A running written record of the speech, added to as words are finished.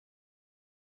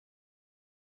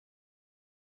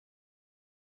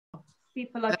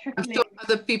People are trickling. I'm sure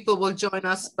other people will join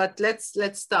us, but let's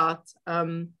start.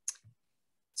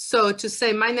 So to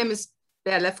say, my name is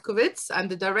Bea Lefkowitz. I'm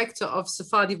the director of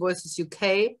Sephardi Voices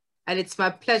UK, and it's my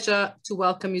pleasure to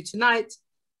welcome you tonight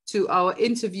to our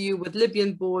interview with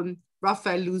Libyan-born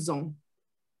Raphael Luzon.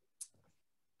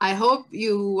 I hope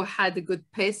you had a good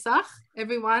Pesach,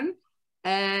 everyone.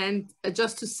 And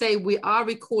just to say, we are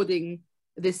recording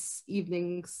this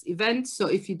evening's event. So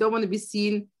if you don't want to be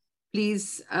seen,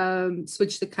 please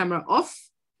switch the camera off.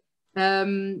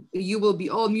 You will be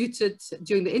all muted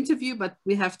during the interview, but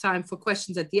we have time for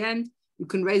questions at the end. You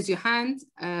can raise your hand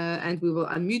and we will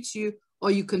unmute you, or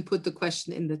you can put the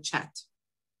question in the chat.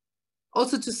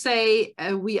 Also to say,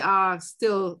 we are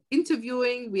still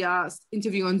interviewing. We are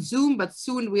interviewing on Zoom, but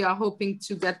soon we are hoping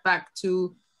to get back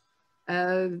to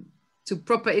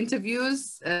proper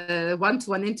interviews,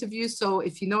 one-to-one interviews. So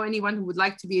if you know anyone who would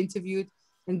like to be interviewed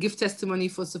and give testimony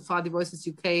for Sephardi Voices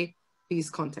UK, please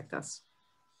contact us.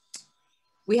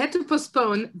 We had to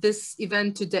postpone this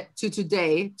event to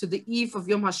today, to the eve of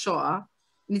Yom HaShoah.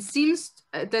 And it seems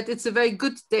that it's a very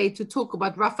good day to talk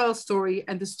about Raphael's story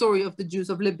and the story of the Jews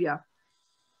of Libya.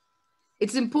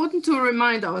 It's important to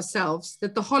remind ourselves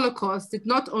that the Holocaust did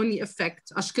not only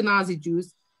affect Ashkenazi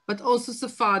Jews, but also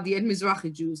Sephardi and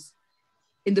Mizrahi Jews.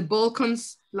 In the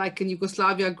Balkans, like in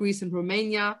Yugoslavia, Greece, and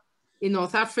Romania, in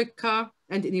North Africa,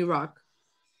 and in Iraq.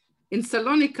 In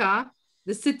Salonika,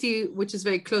 the city which is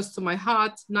very close to my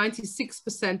heart,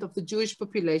 96% of the Jewish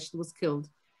population was killed.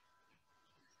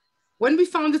 When we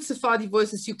founded Sephardi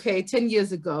Voices UK 10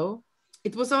 years ago,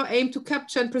 it was our aim to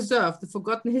capture and preserve the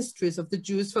forgotten histories of the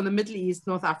Jews from the Middle East,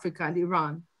 North Africa, and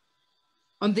Iran.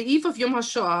 On the eve of Yom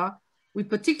HaShoah, we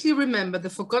particularly remember the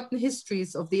forgotten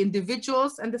histories of the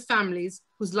individuals and the families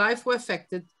whose lives were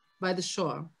affected by the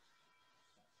Shoah.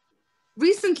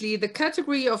 Recently, the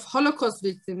category of Holocaust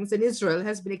victims in Israel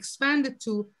has been expanded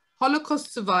to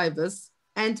Holocaust survivors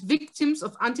and victims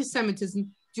of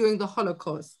anti-Semitism during the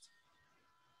Holocaust.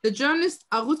 The journalist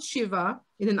Arutz Shiva,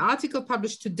 in an article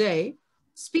published today,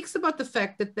 speaks about the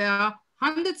fact that there are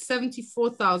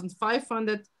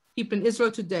 174,500 people in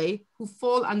Israel today who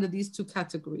fall under these two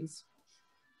categories.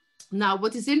 Now,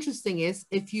 what is interesting is,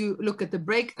 if you look at the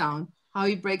breakdown, how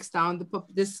he breaks down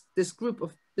this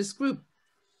group.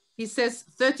 He says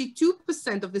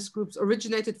 32% of this group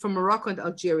originated from Morocco and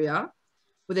Algeria,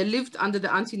 where they lived under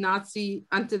the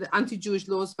anti-Jewish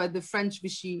laws by the French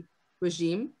Vichy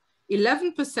regime.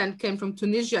 11% came from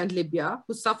Tunisia and Libya,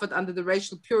 who suffered under the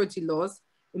racial purity laws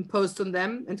imposed on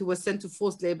them and who were sent to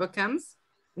forced labor camps,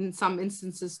 in some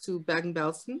instances to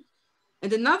Bergen-Belsen.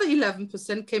 And another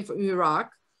 11% came from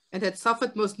Iraq and had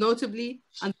suffered most notably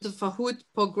under the Farhud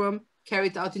pogrom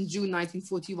carried out in June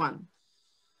 1941.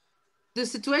 The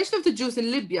situation of the Jews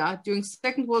in Libya during the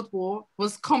Second World War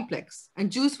was complex, and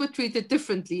Jews were treated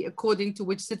differently according to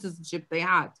which citizenship they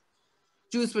had.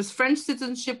 Jews with French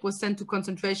citizenship were sent to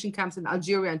concentration camps in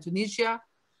Algeria and Tunisia.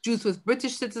 Jews with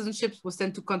British citizenship were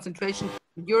sent to concentration camps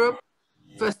in Europe,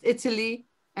 first Italy,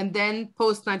 and then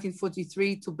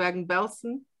post-1943 to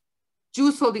Bergen-Belsen.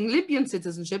 Jews holding Libyan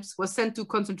citizenships were sent to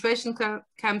concentration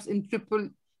camps in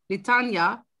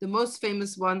Tripolitania. The most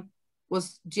famous one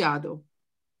was Giado.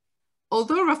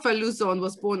 Although Raphael Luzon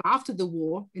was born after the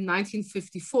war in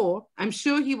 1954, I'm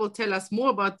sure he will tell us more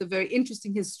about the very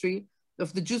interesting history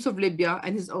of the Jews of Libya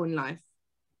and his own life.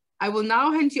 I will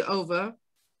now hand you over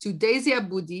to Daisy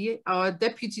Aboudi, our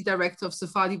Deputy Director of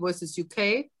Sephardi Voices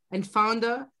UK and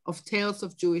founder of Tales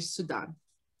of Jewish Sudan.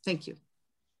 Thank you.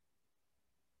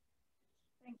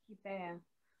 Thank you, Bea.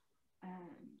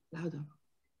 Louder.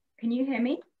 Can you hear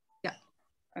me? Yeah.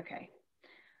 Okay.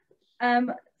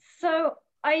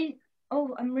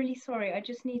 I'm really sorry. I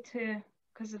just need to,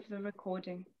 because of the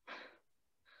recording.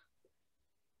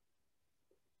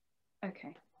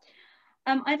 Okay.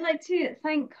 I'd like to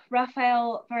thank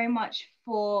Raphael very much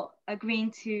for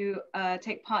agreeing to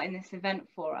take part in this event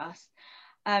for us.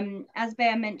 As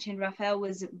Bea mentioned, Raphael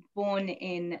was born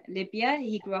in Libya.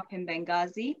 He grew up in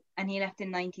Benghazi and he left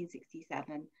in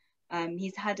 1967.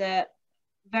 He's had a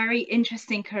very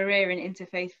interesting career in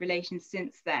interfaith relations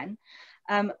since then.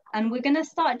 And we're going to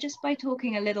start just by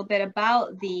talking a little bit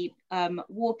about the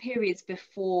war periods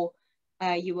before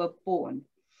you were born.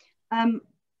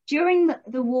 During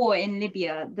the war in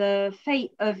Libya, the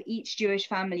fate of each Jewish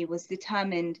family was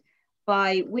determined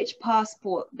by which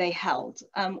passport they held.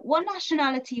 What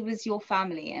nationality was your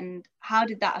family and how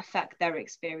did that affect their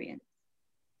experience?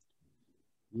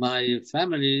 My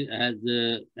family had,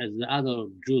 as the other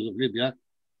Jews of Libya,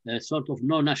 sort of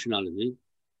no nationality.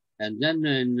 And then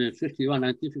in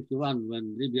 1951,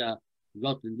 when Libya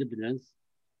got independence,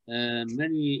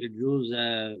 Many Jews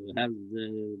have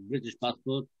the British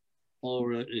passport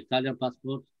or Italian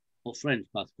passport or French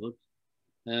passport.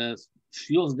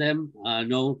 Few of them I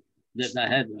know that I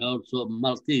had also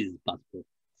Maltese passport.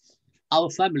 Our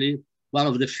family, one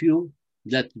of the few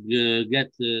that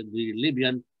get the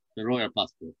Libyan royal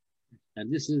passport.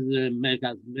 And this is made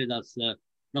us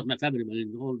not my family, but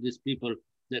all these people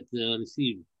that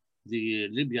receive the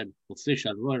Libyan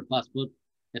official royal passport,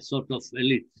 a sort of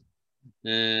elite.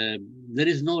 There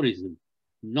is no reason,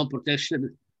 no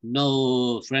protection,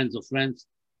 no friends of friends.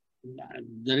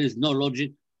 There is no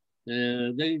logic.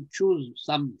 They choose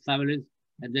some families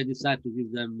and they decide to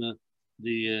give them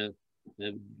the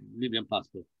Libyan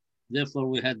passport. Therefore,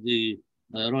 we had the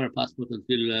royal passport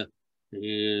until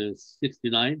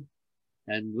 69.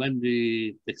 And when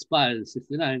the expired in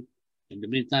 69, in the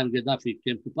meantime, Gaddafi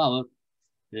came to power.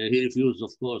 He refused,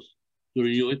 of course, to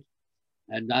renew it.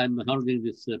 And I'm holding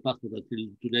this passport until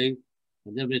today.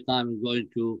 And every time I'm going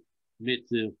to meet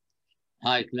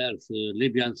high clerks,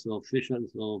 Libyans, or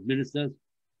officials, or ministers,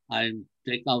 I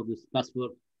take out this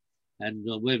passport and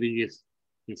waving it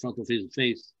in front of his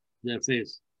face, their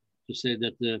face, to say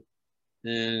that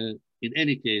in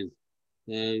any case,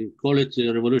 call it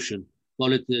a revolution,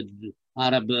 call it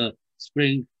Arab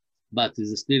Spring, but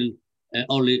it's still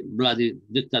only bloody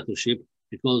dictatorship,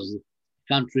 because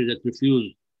country that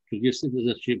refuse to give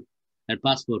citizenship and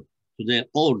passport to their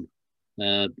own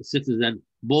citizen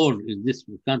born in this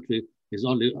country is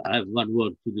only, I have one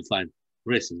word to define: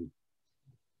 racism.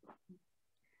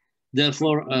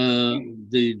 Therefore,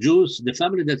 the Jews, the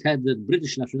family that had the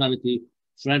British nationality,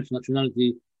 French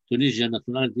nationality, Tunisian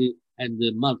nationality, and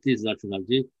the Maltese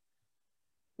nationality,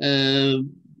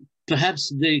 perhaps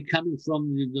they coming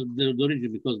from the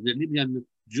origin, because the Libyan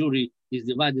Jewry is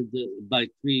divided by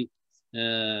three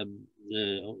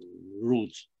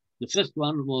roots. The first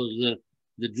one was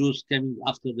the Jews came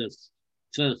after the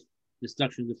first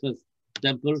destruction, the first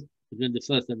temple, between the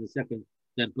first and the second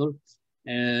temple,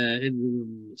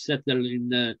 settled in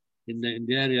the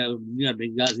area near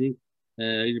Benghazi,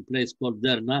 in a place called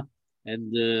Derna,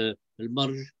 and El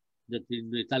Marj, that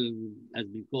in Italian has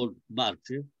been called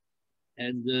Marche.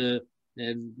 And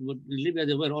in Libya,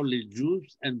 there were only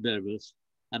Jews and Berbers,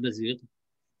 Amazigh.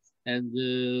 And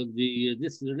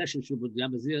this relationship with the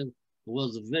Amazigh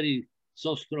was very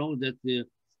so strong that the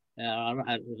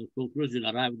conclusion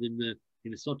arrived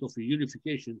in a sort of a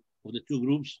unification of the two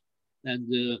groups. And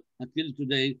until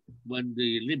today, when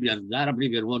the Arab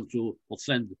Libyan want to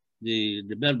offend the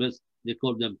Berbers, they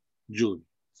call them Jews.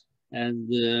 And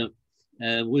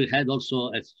we had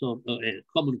also a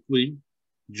common queen,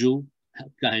 Jew,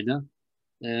 Kahina,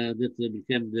 that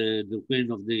became the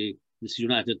queen of this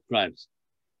United Tribes.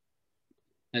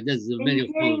 And there's many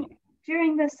of those.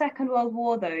 During the Second World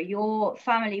War, though, your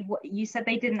family, you said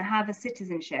they didn't have a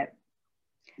citizenship.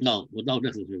 No, without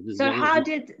necessary. So how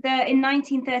did in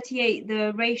 1938,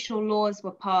 the racial laws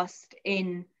were passed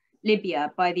in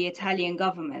Libya by the Italian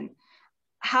government?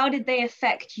 How did they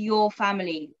affect your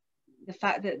family? The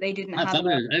fact that they didn't have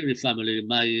every family.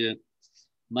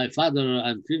 My father,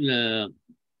 until a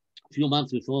few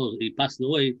months before he passed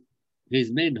away,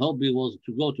 his main hobby was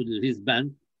to go to his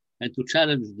bank and to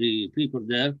challenge the people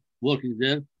there, working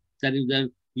there, telling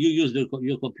them, you use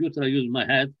your computer, I use my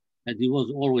head, and he was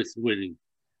always winning.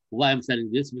 Why I'm saying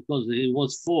this? Because he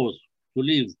was forced to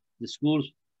leave the schools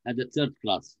at the third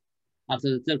class.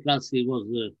 After the third class, he was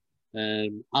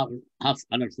half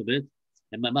analphabet,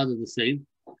 and my mother the same,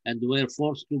 and were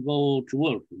forced to go to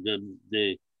work,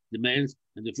 the males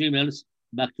and the females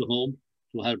back to home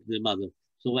to help the mother.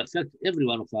 So it affect every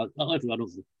one of us, every one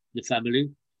of the family.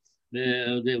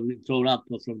 They were thrown up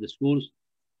from the schools.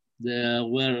 There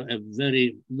were a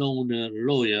very known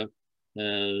lawyer,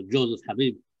 Joseph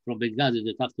Habib, from Benghazi,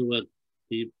 that afterward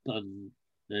he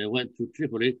went to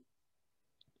Tripoli.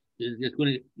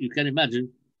 You can imagine,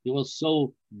 he was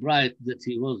so bright that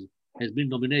he has been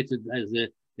nominated as a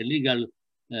legal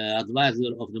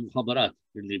advisor of the Mukhabarat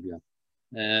in Libya.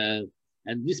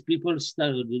 And these people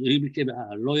he became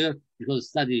a lawyer because he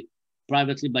studied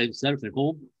privately by himself at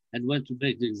home and went to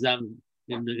make the exam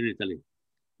in Italy.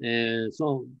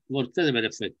 So it was terrible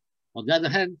effect. On the other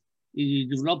hand, he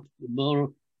developed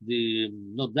more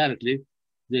not directly,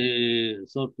 the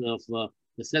sort of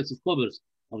the sense of commerce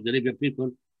of the Libyan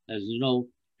people. As you know,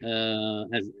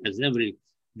 as every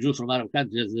Jew from Arab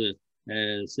country has a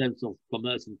sense of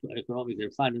commerce and economic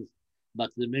and finance,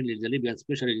 but mainly the Libyans,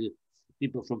 especially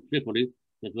people from Tripoli,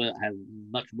 that have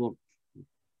much more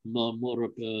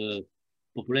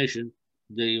population,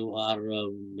 they are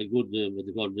a good, what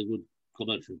they call the good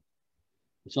commercial.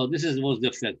 So this was the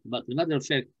effect. But another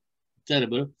effect,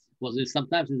 terrible, was that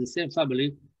sometimes in the same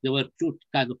family, there were two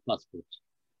kinds of passports.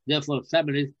 Therefore,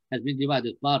 families has been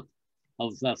divided. Part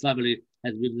of the family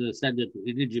has been sent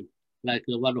in Egypt, like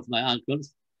one of my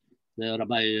uncles,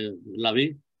 Rabbi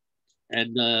Lavi,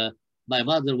 and my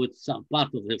mother with some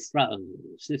part of her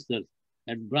sisters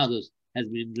and brothers has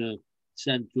been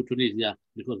sent to Tunisia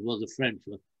because it was a French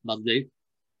mandate.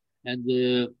 And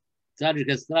tragic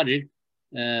as tragic,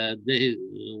 they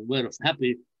were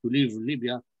happy to leave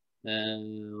Libya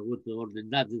with all the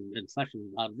Nazis and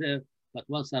fascists are there. But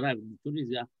once arrived in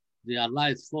Tunisia, the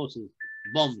Allied forces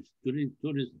bombed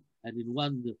Tunis, and in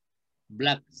one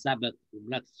Black Sabbath,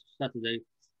 Black Saturday,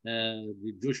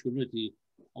 the Jewish community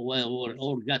were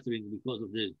all gathering because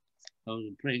of the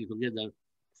praying together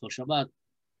for Shabbat,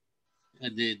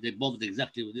 and they bombed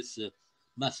exactly with this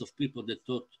mass of people that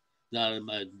thought there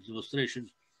are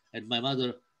demonstrations. And my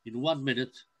mother, in 1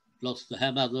 minute, lost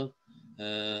her mother,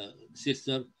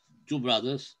 sister, two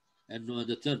brothers, and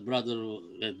the third brother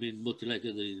had been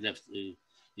mutilated.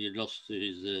 He lost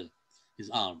his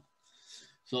arm.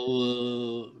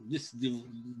 So this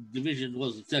division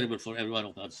was terrible for every one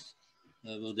of us.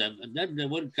 Them. And then they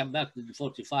will come back in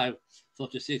 45,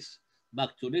 46,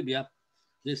 back to Libya.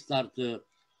 They start, the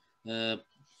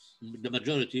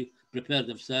majority prepare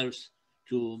themselves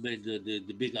to make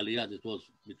the big aliyah that was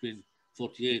between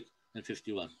 48 and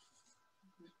 51.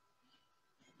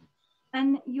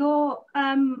 And you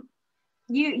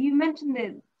mentioned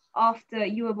that after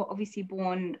you were obviously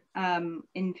born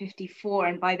in 54,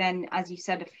 and by then, as you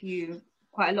said,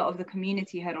 quite a lot of the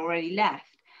community had already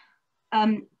left.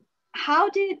 How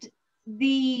did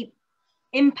the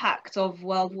impact of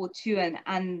World War II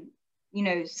and you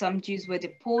know, some Jews were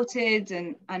deported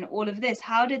and all of this,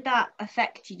 how did that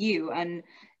affect you? And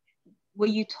were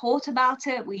you taught about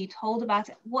it? Were you told about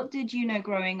it? What did you know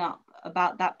growing up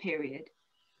about that period?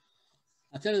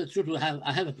 I tell you the truth,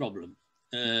 I have a problem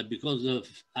because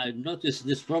I noticed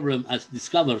this problem, I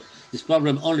discovered this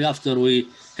problem only after we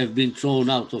have been thrown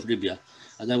out of Libya.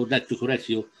 And I would like to correct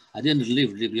you. I didn't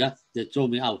leave Libya. They threw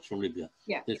me out from Libya.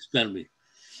 Yeah. They expelled me.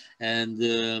 And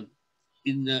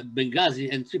in Benghazi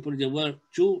and Tripoli, there were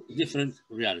two different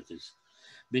realities.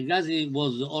 Benghazi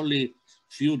was the only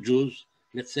few Jews.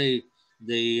 Let's say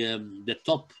the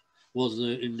top was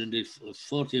in the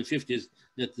 40s and 50s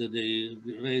that they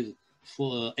raised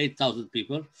for 8,000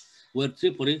 people. Where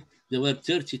Tripoli, there were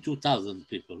 32,000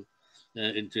 people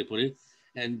in Tripoli,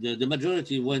 and the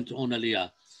majority went on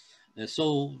Aliyah.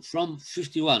 So from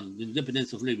 51, the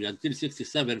independence of Libya, until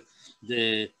 67,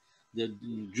 the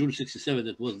June 67,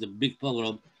 that was the big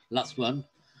pogrom, last one,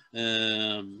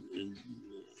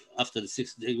 after the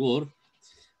 6-day war,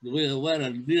 there were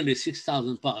nearly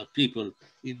 6,000 people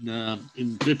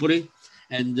in Tripoli,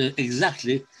 and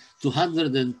exactly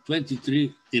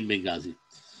 223 in Benghazi.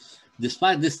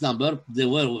 Despite this number, they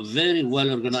were a very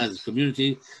well-organized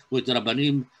community with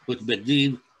Rabbanim, with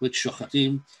Beddin, with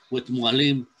Shochatim, with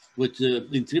Mualim, with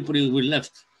in Tripoli we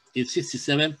left in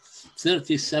 67,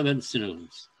 37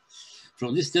 synagogues.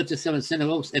 From these 37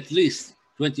 synagogues, at least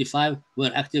 25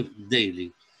 were active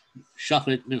daily,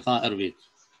 Shachrit, Mincha, Arvit.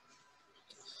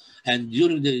 And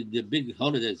during the big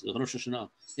holidays, Rosh Hashanah,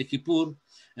 Kippur,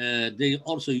 they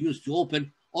also used to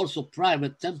open also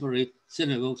private temporary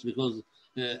synagogues because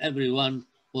everyone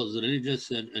was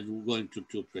religious and going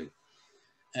to pray.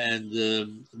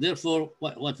 And therefore,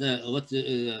 what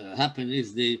happened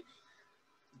is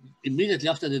immediately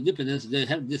after the independence, they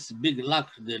had this big luck.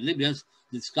 The Libyans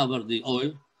discovered the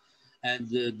oil, and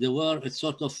there were a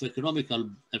sort of economical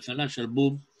and financial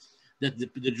boom that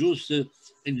the Jews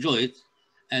enjoyed.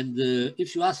 And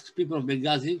if you ask people of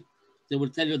Benghazi, they will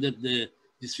tell you that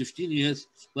these 15 years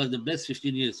were the best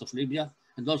 15 years of Libya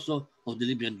and also of the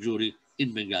Libyan Jewry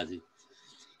in Benghazi.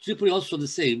 Tripoli also the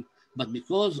same, but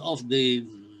because of the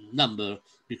number,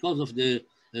 because of the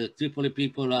Tripoli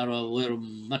people were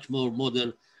much more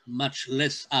modern, much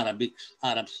less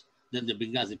Arabs than the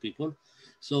Benghazi people.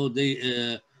 So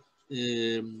they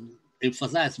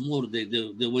emphasized more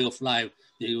the way of life.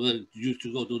 They were used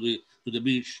to go to the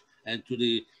beach and to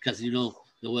the casino.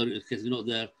 There were a casino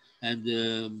there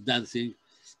and dancing.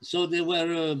 So there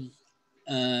were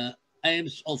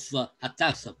aims of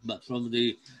attacks from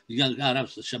the young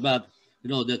Arabs, the Shabab,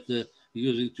 that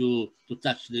using to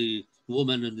touch the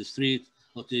woman in the street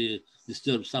or to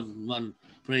disturb someone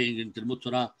praying in Talmud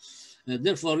Torah.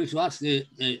 Therefore, if you ask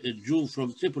a Jew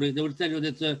from Tripoli, they will tell you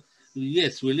that,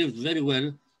 yes, we lived very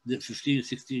well the 15,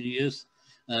 16 years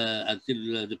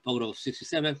until the power of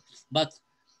 67, but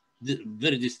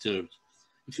very disturbed.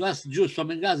 If you ask Jews from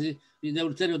Benghazi, they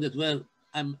will tell you that, well,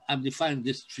 I'm defined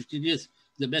this 15 years,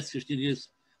 the best 15 years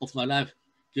of my life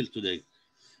till today.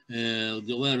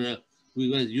 we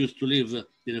were used to live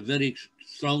in a very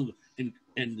strong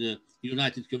and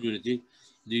united community.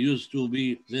 They used to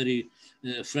be very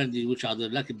friendly with each other,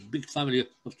 like a big family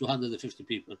of 250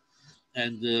 people.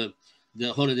 And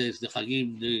the holidays, the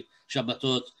Chagim, the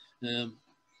Shabbatot,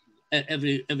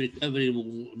 every,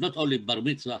 not only bar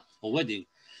mitzvah or wedding,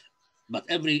 but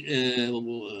every,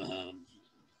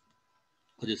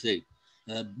 what do you say,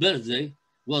 birthday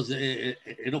was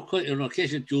an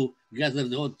occasion to gather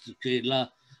the whole Kehillah,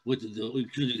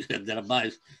 including the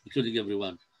rabbis, including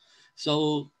everyone.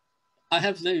 So I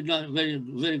have very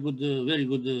good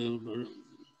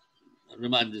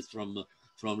reminders from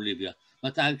Libya.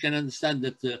 But I can understand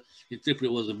that in Tripoli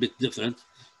was a bit different.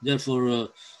 Therefore,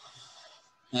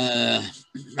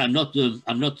 I'm not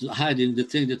hiding the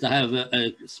thing that I have,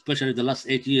 especially the last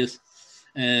 8 years,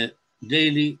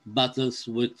 daily battles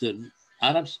with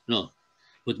Arabs. No,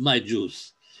 with my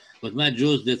Jews. With my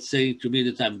Jews that say to me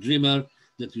that I'm a dreamer,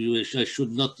 that I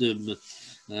should not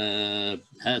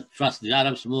trust the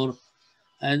Arabs more.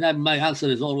 And then my answer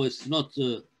is always not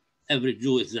every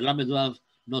Jew is the Lamed,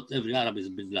 not every Arab is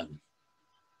Bin Laden.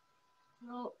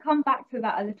 We'll come back to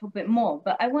that a little bit more,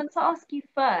 but I want to ask you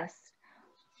first,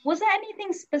 was there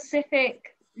anything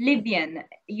specific Libyan?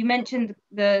 You mentioned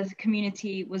the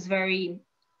community was very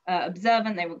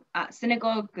observant, they were at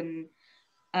synagogue, and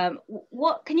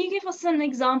what can you give us an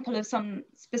example of some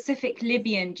specific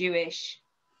Libyan Jewish?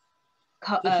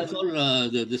 First of all,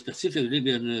 the specific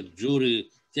Libyan Jewry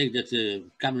thing that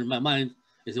came in my mind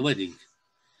is a wedding.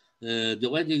 The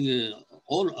wedding,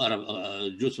 all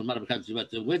Arab Jews from Arab countries,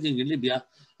 but the wedding in Libya,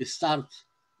 it starts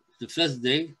the first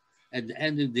day and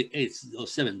ending the 8th or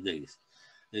 7 days.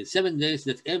 7 days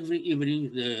that every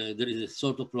evening there is a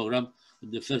sort of program.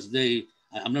 The first day,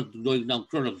 I'm not going down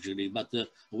chronologically, but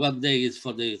one day is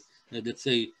for the, let's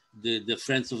say, the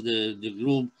friends of the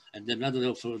groom, and then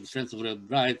another for the friends of the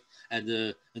bride, and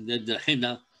then the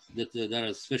henna, that there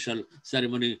is a special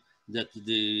ceremony that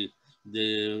the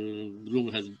groom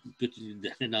has put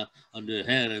the henna on the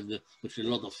hair, and with a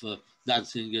lot of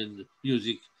dancing and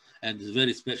music, and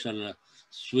very special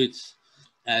sweets.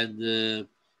 And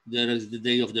there is the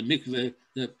day of the mikveh.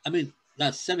 I mean,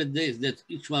 that's 7 days that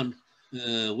each one,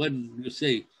 when we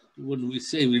say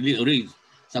we read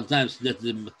sometimes that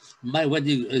my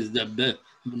wedding is the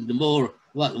more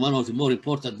one of the more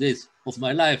important days of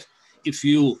my life. If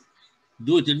you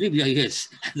do it in Libya, yes,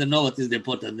 I don't know what is the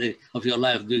important day of your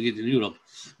life doing it in Europe,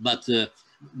 but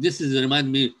this is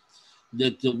remind me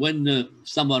that when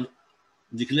someone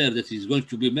declared that he's going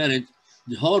to be married,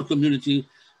 the whole community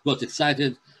got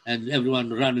excited and everyone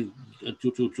running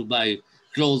to buy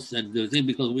clothes and everything,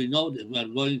 because we know that we are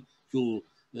going to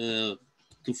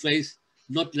face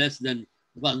not less than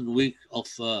 1 week of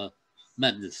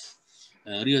madness,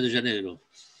 Rio de Janeiro.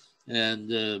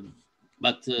 And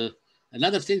but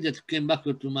another thing that came back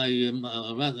to my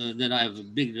that I have a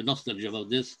big nostalgia about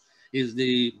this is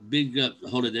the big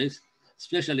holidays,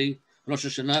 especially Rosh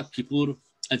Hashanah, Kippur,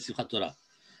 and Simchat Torah.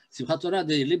 Simchat Torah,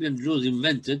 the Libyan Jews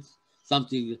invented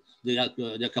something, the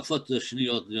Akafot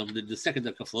Shniyot, the second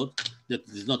Akafot, that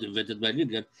is not invented by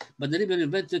Libyan, but the Libyan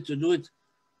invented to do it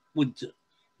with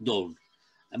dawn.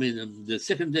 I mean, the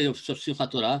second day of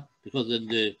Simchat Torah, because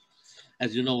then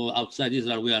as you know, outside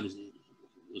Israel, we are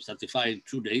certified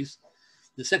 2 days.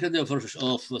 The second day of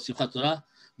Simchat Torah,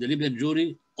 the Libyan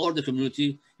Jewry or the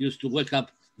community used to wake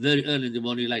up very early in the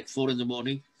morning, like 4 in the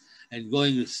morning, and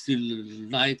going still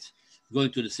night,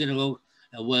 going to the synagogue,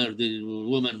 where the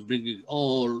women bringing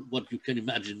all what you can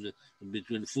imagine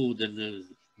between food and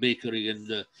bakery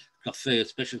and cafe,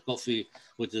 special coffee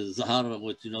with the zahar,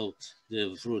 with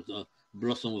the fruit,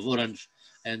 blossom of orange,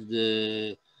 and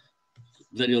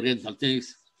very oriental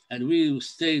things. And we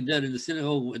stayed there in the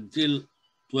synagogue until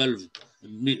 12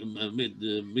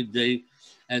 midday,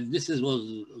 and this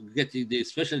was getting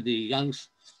especially the youngs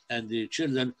and the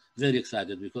children very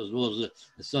excited, because it was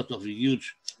a sort of a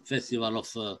huge festival of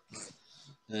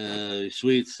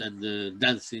sweets and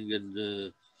dancing, and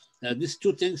these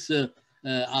two things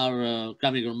are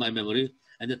coming on my memory.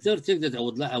 And the third thing that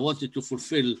I wanted to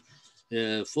fulfill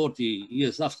 40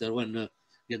 years after, when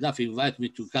Gaddafi invited me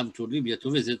to come to Libya to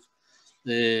visit,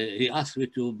 he asked me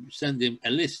to send him a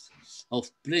list of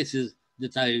places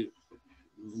that I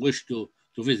wish to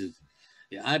visit.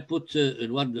 I put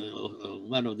in one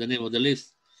of the name of the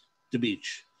list, the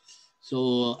beach.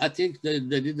 So I think they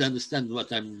didn't understand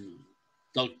what I'm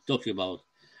talking about.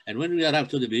 And when we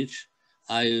arrived to the beach,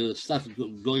 I started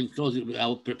going closer. I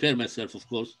would prepare myself, of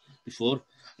course, before,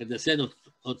 and I said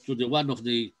to the one of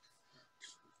the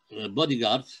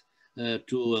bodyguards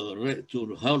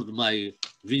to hold my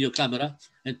video camera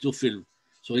and to film.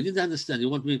 So he didn't understand. He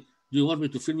wanted me do you want me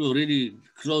to film you really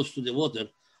close to the water?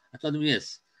 I told him,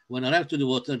 yes. When I arrived to the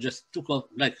water, just took off,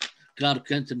 like Clark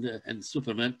Kent and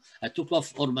Superman, I took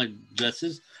off all my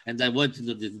dresses and I went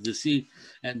into the sea,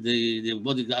 and the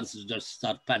bodyguards just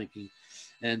start panicking.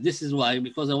 And this is why,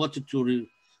 because I wanted to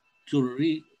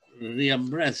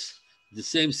re-embrace the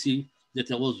same sea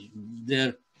that I was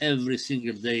there every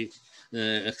single day,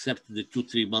 except the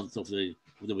 2-3 months of the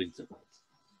winter.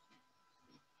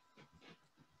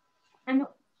 And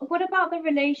what about the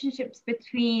relationships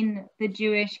between the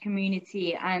Jewish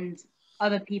community and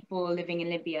other people living in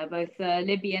Libya, both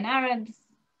Libyan Arabs,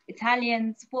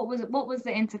 Italians? What was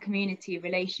the inter-community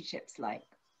relationships like?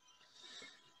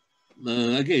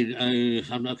 Again,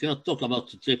 I cannot talk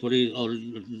about Tripoli, or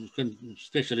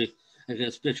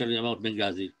especially about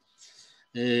Benghazi.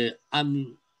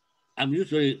 I'm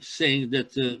usually saying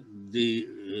that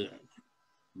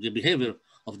the behavior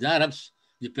of the Arabs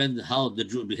depends how the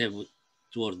Jews behave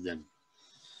towards them.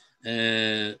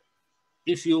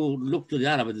 If you look to the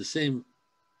Arab at the same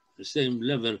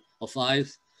level of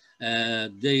eyes,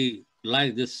 they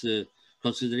like this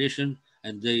consideration,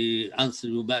 and they answer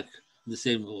you back the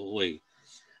same way.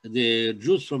 The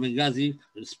Jews from Benghazi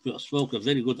spoke a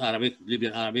very good Arabic,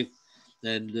 Libyan Arabic,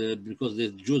 and because the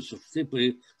Jews of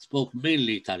Tripoli spoke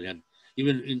mainly Italian,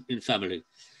 even in family.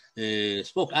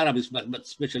 Spoke Arabic, but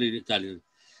especially Italian.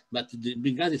 But the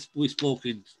Benghazi, we spoke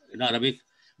in Arabic.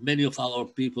 Many of our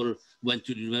people went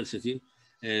to university.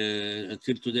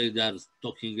 Until today, they are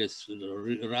talking as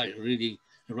reading,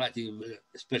 writing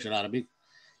special Arabic.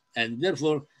 And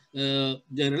therefore, the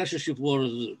relationship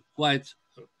was quite,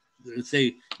 let's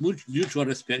say, mutual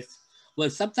respect. Well,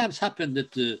 sometimes happened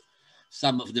that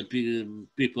some of the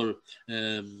people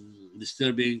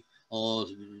disturbing or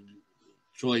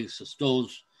throwing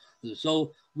stones.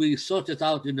 So we sort it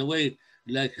out in a way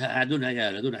like Adun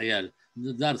Hayal.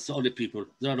 That's only people.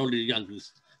 They are only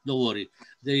youngsters. Don't worry.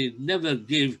 They never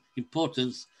gave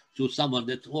importance to someone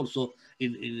that also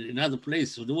in another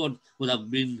place of the world would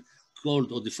have been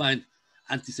called or defined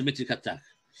anti-Semitic attack.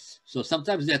 So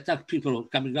sometimes they attack people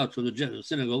coming out from the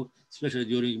synagogue, especially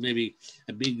during maybe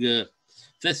a big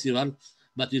festival.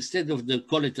 But instead of the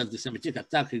call it anti-Semitic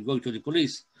attack and going to the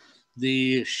police,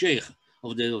 the sheikh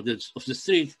of the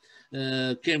street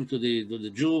came to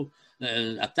the Jew,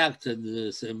 attacked and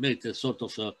made a sort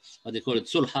of what they call it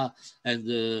sulha,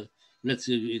 and let's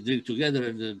drink together,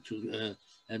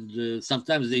 and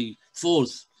sometimes they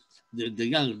force the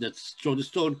young that throw the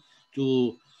stone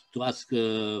to ask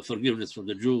forgiveness from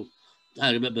the Jew.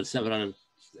 I remember several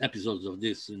episodes of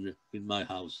this in my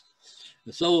house.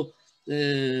 So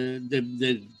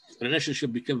the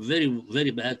relationship became very,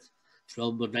 very bad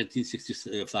from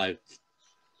 1965,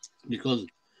 because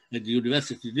at the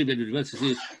university, Libyan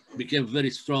university, became very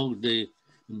strong, the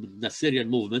Syrian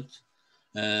movement,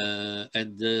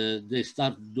 and they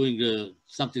started doing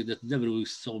something that never we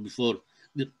saw before,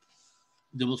 the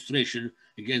demonstration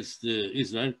against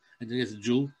Israel and against the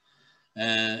Jew.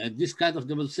 And this kind of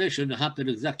demonstration happened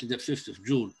exactly the 5th of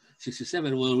June,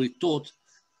 1967, where we thought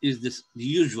is this the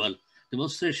usual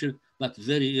demonstration, but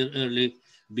very early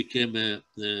became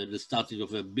the starting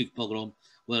of a big pogrom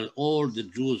where all the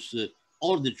Jews,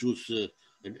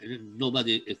 and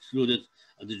nobody excluded,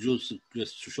 the Jews'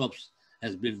 shops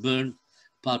has been burned,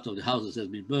 part of the houses has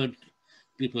been burned,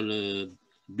 people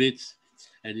beat,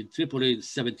 and in Tripoli,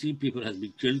 17 people has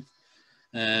been killed,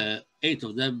 8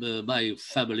 of them my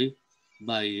family,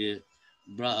 my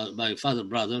father,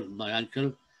 brother, my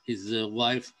uncle, his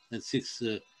wife, and 6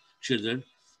 children.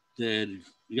 The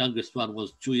youngest one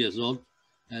was 2 years old,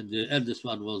 and the eldest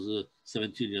one was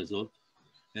 17 years old.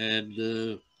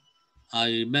 And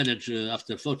I managed,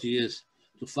 after 40 years,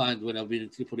 to find, when I've been in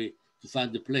Tripoli, to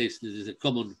find the place. This is a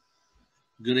common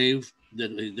grave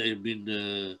that they've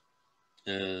been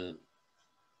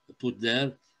put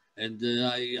there. And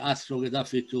I asked for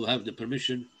Gaddafi to have the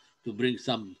permission to bring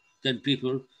some 10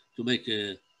 people to make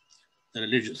a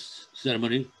religious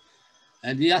ceremony.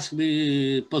 And he asked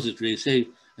me positively, say,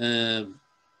 you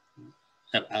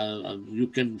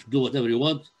can do whatever you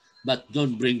want, but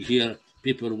don't bring here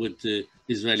people with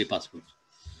Israeli passport.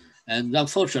 And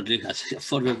unfortunately,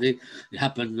 it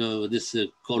happened with this,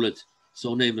 call it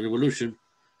so-named revolution,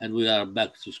 and we are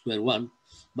back to square one.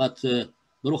 But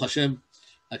Baruch Hashem,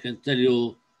 I can tell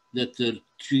you that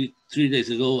 3 days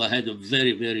ago, I had a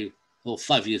very, or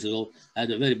 5 years ago, I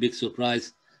had a very big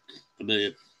surprise.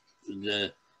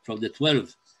 From the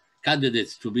 12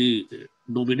 candidates to be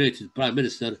nominated prime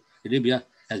minister in Libya,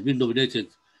 has been nominated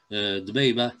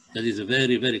Dbeiba, that is a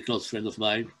very, very close friend of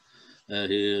mine.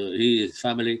 He is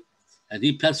family, and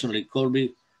he personally called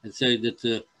me and said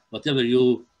that whatever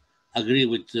you agree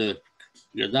with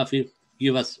Gaddafi,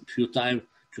 give us a few time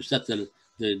to settle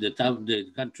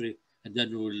the country, and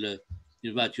then we'll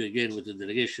invite you again with the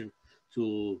delegation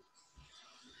to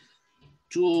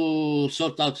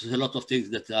sort out a lot of things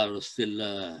that are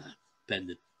still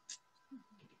pending.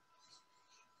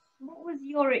 What was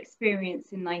your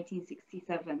experience in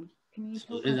 1967? Can you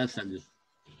talk about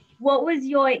what was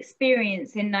your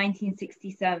experience in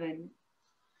 1967?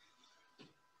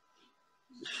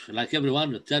 Like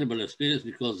everyone, a terrible experience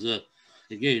because,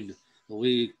 again,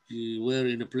 we were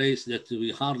in a place that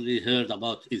we hardly heard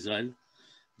about Israel.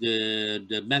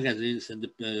 The magazines and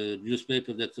the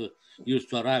newspaper that used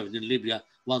to arrive in Libya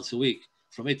once a week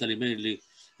from Italy mainly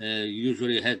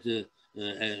usually had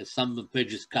some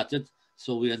pages cutted,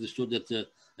 so we understood that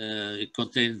it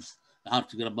contains an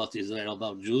article about Israel,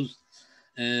 about Jews.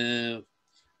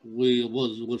 We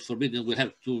were forbidden. We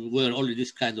have to wear only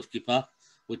this kind of kippah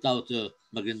without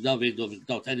Magen David or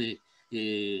without any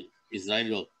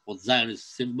Israeli or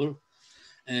Zionist symbol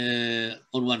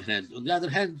on one hand. On the other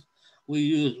hand,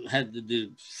 we had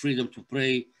the freedom to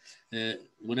pray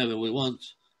whenever we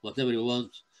want, whatever we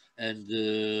want, and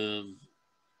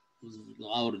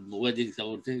our weddings,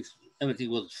 our things,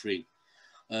 everything was free.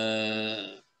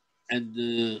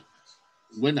 And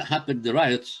when happened the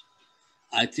riots,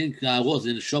 I think I was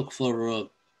in shock for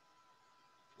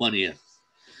 1 year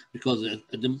because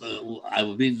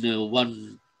I've been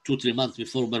 1, 2, 3 months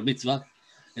before Bar Mitzvah,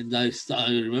 and I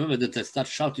remember that I started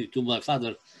shouting to my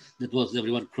father. That was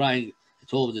everyone crying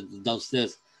at home and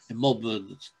downstairs. A mob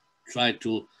tried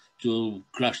to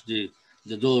crash the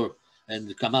door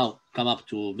and come up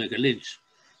to make a lynch.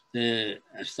 I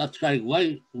start crying.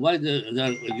 Why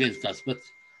they're against us? But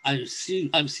I'm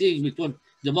seeing between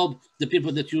the mob, the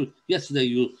people that yesterday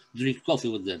you drink coffee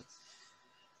with them,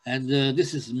 and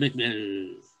this is make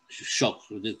me shocked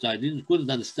that I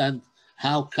couldn't understand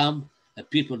how come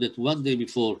people that 1 day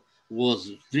before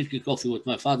was drinking coffee with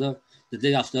my father, the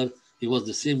day after he was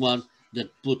the same one that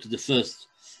put the first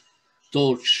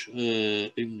torch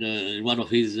in one of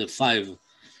his 5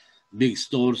 big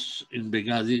stores in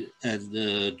Benghazi and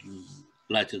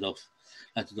light it off.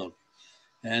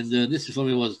 And this for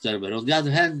me was terrible. On the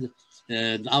other hand,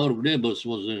 our neighbors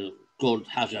was called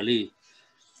Haj Ali.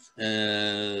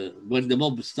 When the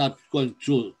mob started going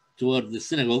toward the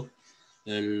synagogue,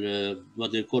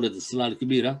 what they call it, the Salah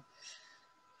al-Kibira,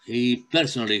 he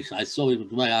personally, I saw it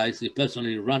with my eyes, he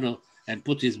personally ran and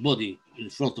put his body in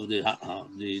front of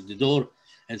the door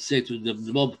and said to the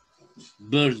mob,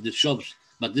 burn the shops,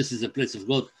 but this is a place of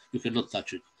God, you cannot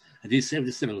touch it. And he saved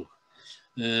the synagogue.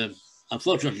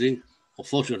 Unfortunately,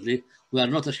 we are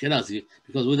not Ashkenazi,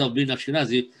 because without being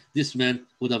Ashkenazi, this man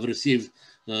would have received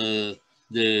the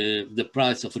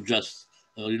price of a just,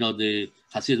 the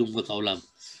Hasid Ummat Olam.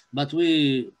 But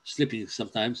we sleeping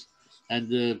sometimes,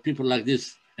 and people like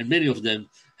this, and many of them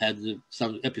had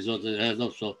some episodes.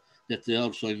 Also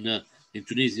in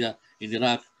Tunisia, in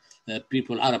Iraq,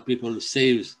 Arab people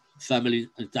saved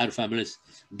entire families,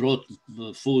 brought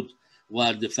food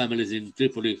while the families in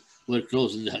Tripoli were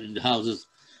closed in the houses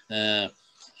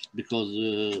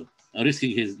because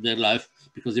risking their life,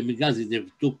 because in Benghazi they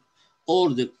took all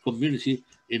the community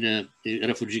in a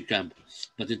refugee camp,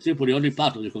 but in Tripoli only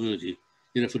part of the community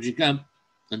in refugee camp,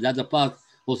 and the other part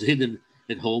was hidden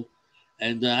at home.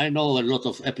 And I know a lot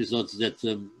of episodes that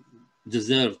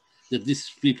deserve that these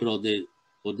people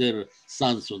or their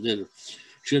sons or their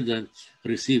children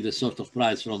receive a sort of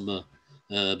prize from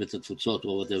Bet Futsot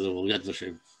or whatever, or Yad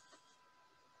Vashem.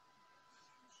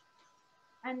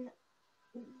 And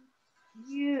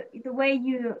the way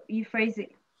you phrase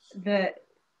it, the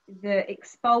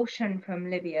expulsion from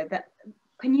Libya,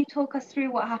 can you talk us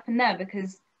through what happened there?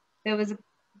 Because there was a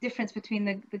difference between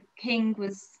the king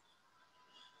was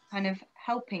kind of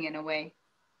helping in a way.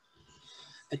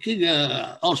 A king,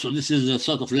 also, this is a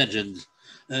sort of legend.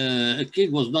 A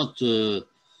king was not a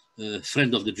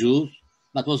friend of the Jews,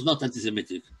 but was not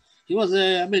anti-Semitic. He was,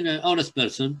 an honest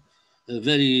person,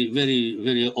 very, very,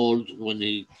 very old when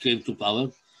he came to power,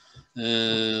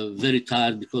 very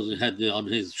tired because he had on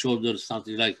his shoulders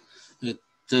something like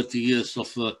 30 years of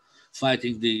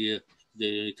fighting the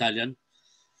Italian.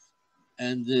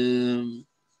 And the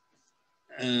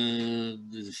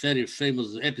very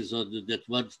famous episode that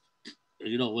was,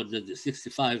 when the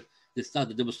 65, they started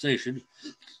the demonstration,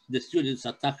 the students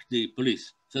attacked the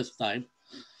police first time.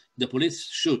 The police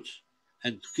shoot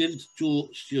and killed 2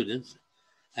 students,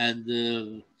 and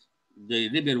the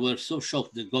Libyans were so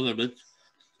shocked, the government,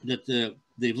 that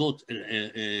they vote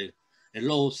a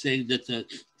law saying that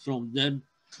from then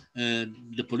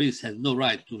the police has no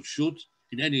right to shoot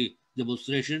in any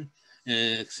demonstration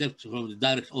except from the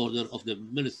direct order of the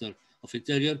Minister of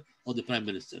Interior of the prime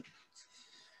minister.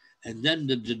 And then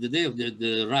the day of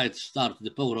the riots start,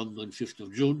 the pogrom on 5th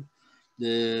of June,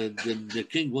 the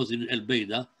king was in El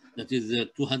Beida, that is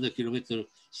 200 kilometers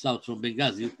south from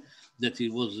Benghazi, that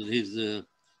it was his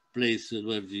place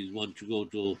where he wanted to go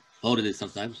to holiday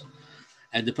sometimes.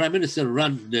 And the prime minister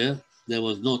ran there. There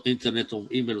was no internet or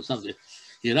email or something.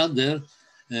 He ran there,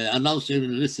 announcing,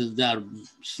 listen, they are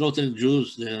slaughtering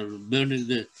Jews, they are burning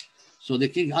the... So the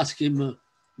king asked him,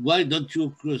 why don't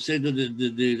you say to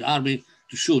the army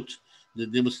to shoot the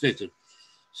demonstrator?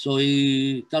 So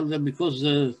he told them, because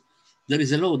there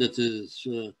is a law that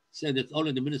said that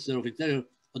only the Minister of Interior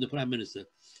or the Prime Minister.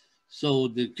 So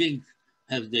the king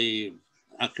has the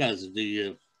akaz,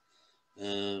 the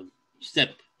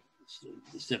step,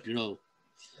 you know.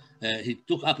 He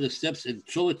took up the steps and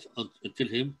threw it to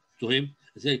him,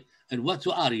 and say, and what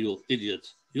are you, idiot?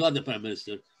 You are the Prime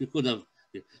Minister. You could have.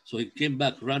 So he came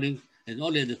back running, and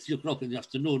only at 3 o'clock in the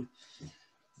afternoon,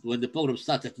 when the pogrom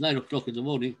started at 9 o'clock in the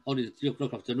morning, only at 3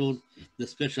 o'clock afternoon, the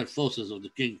special forces of the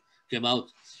king came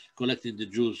out, collecting the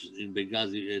Jews in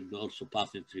Benghazi and also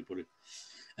part in Tripoli.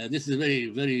 This is a very,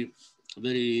 very,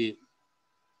 very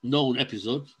known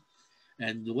episode.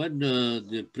 And when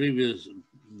the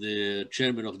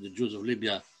chairman of the Jews of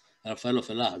Libya, Raphael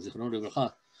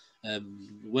Luzon,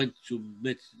 went to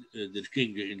meet the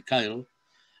king in Cairo,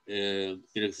 in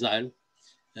exile,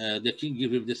 the king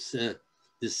gave him this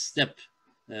step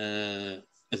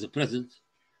as a present,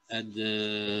 and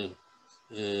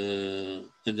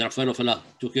Raphael Luzon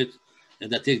took it,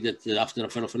 and I think that after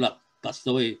Raphael Luzon passed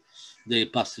away, they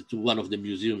passed it to one of the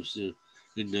museums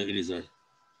in Israel.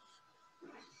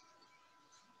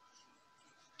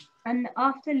 And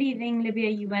after leaving Libya,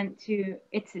 you went to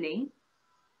Italy,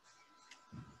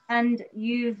 and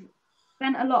you've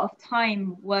spent a lot of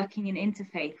time working in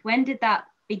interfaith. When did that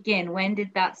begin? When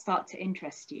did that start to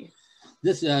interest you?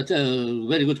 This is a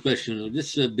very good question.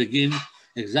 This began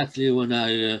exactly when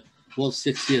I was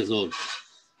 6 years old.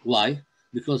 Why?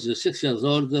 Because 6 years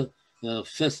old,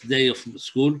 first day of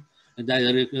school, and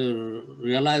I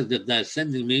realized that they're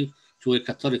sending me to a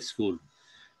Catholic school.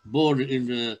 Born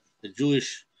in a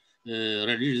Jewish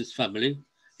religious family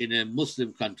in a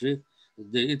Muslim country,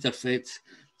 the interfaith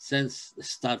sense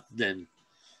start then.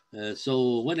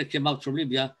 So when I came out from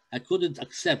Libya, I couldn't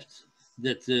accept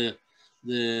that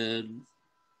the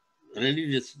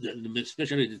religious,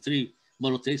 especially the 3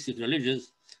 monotheistic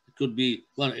religions, could be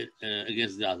one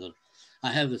against the other.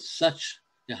 I have such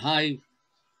a high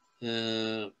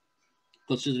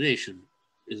consideration,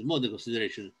 is more than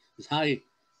consideration, is high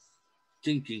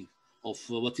thinking of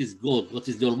what is God, what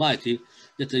is the Almighty,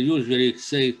 that I usually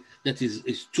say that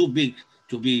is too big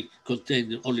to be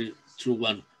contained only through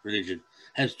one religion.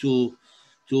 Has to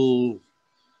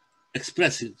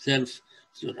express itself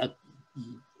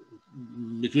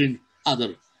between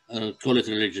other call it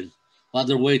religion,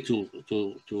 other way to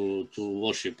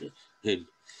worship him.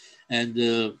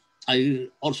 And I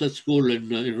also at school in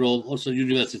Rome, also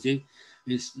university,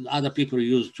 other people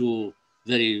used to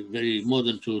very, very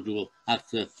modern to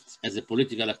act as a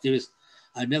political activist.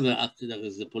 I never acted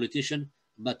as a politician,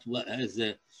 but as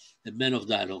a man of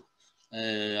dialogue.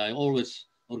 I always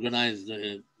organized,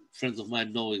 friends of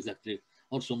mine know exactly.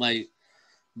 Also my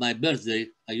birthday,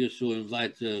 I used to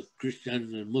invite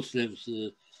Christians, Muslims,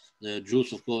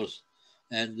 Jews, of course.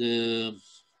 And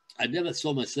I never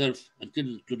saw myself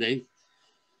until today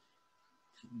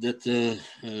that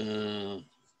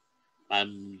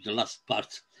I'm the last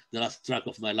track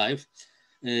of my life.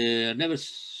 I never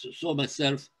saw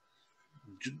myself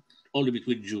only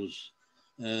between Jews.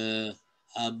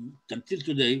 Until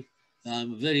today,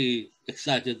 I'm very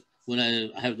excited when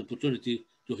I have the opportunity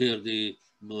to hear the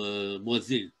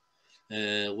muezzin.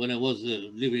 When I was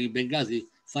living in Benghazi,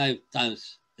 5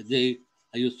 times a day,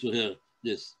 I used to hear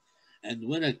this. And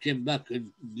when I came back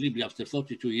in Libya after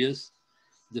 42 years,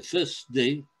 the first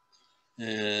day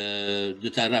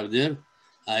that I arrived there,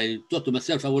 I thought to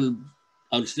myself, I will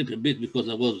sleep a bit because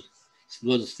I was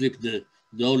asleep the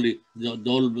whole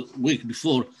week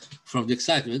before from the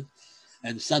excitement.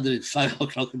 And suddenly at 5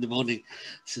 o'clock in the morning,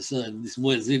 this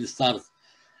muezzin starts.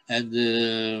 And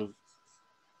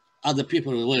other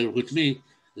people who were with me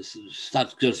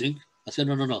start cursing. I said,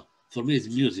 no. For me, it's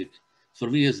music. For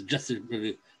me, it's just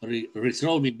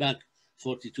throw me back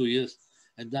 42 years.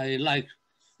 And I like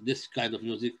this kind of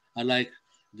music. I like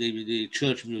the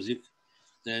church music.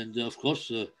 And of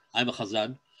course, I'm a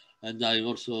Khazan. And I'm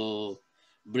also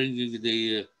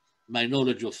bringing my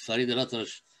knowledge of Farid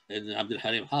al-Atrash and Abdul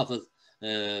Halim Hafiz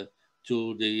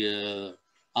to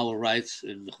our rites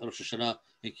in Rosh Hashanah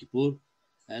and Kippur.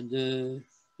 And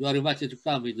you are invited to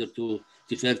come either to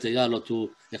Tiferet Eyal or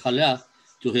to Echalea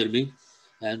to hear me.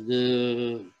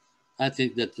 And I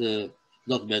think that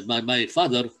not bad. My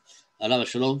father, Allah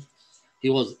Shalom, he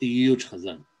was a huge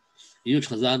Khazan. Huge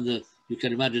Khazan. You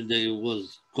can imagine they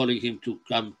was calling him to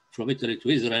come from Italy to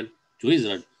Israel,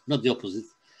 not the opposite,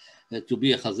 to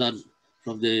be a Khazan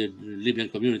from the Libyan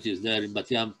communities there in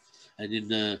Batiam and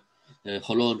in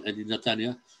Holon and in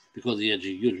Netanya, because he had a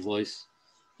huge voice.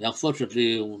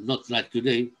 Unfortunately, not like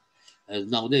today.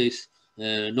 Nowadays,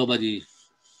 nobody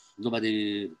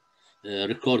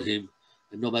record him,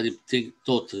 and nobody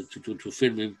thought to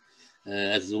film him,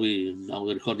 as we now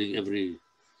we're recording every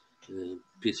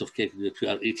piece of cake that we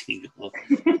are eating.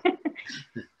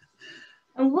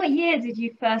 And what year did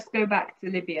you first go back to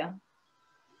Libya?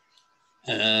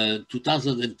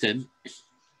 2010,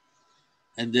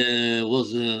 and there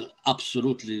was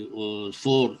absolutely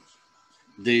 4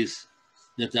 days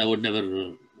that I would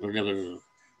never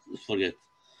forget.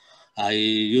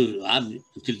 I'm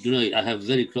until today I have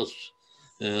very close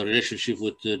relationship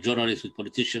with journalists, with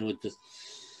politicians, with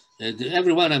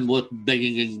everyone. I'm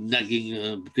begging and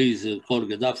nagging, please call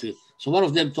Gaddafi. So one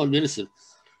of them told me, listen,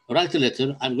 write a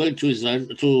letter. I'm going to Israel,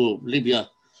 to Libya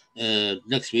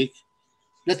next week.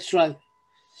 Let's try.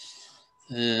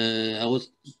 I was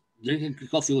drinking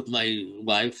coffee with my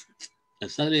wife, and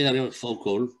suddenly I got a phone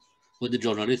call with the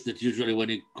journalist that usually when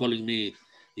he calling me,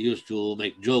 he used to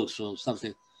make jokes or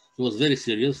something. He was very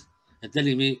serious and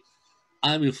telling me,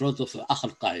 I'm in front of Akh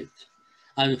al-Qaid.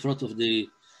 I'm in front of the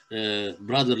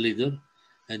brother leader,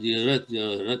 and he read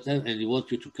and he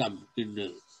wants you to come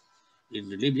in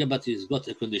Libya, but he's got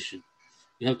a condition.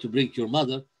 You have to bring your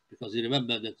mother, because you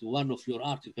remember that one of your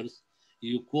articles,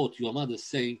 you quote your mother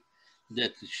saying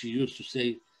that she used to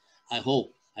say, I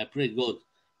pray God,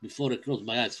 before I close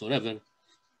my eyes forever,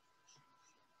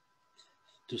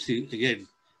 to see again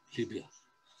Libya.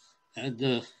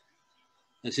 And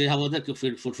I say, how would that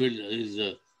fulfill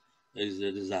his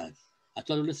desire? I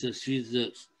told him, listen, she's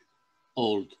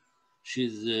old,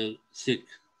 she's sick.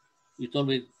 He told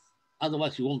me,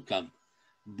 otherwise you won't come.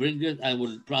 Bring it, I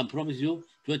promise you,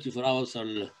 24 hours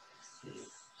I'll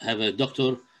have a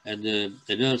doctor and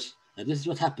a nurse. And this is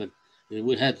what happened.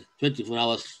 We had 24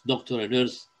 hours doctor and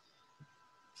nurse,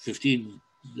 15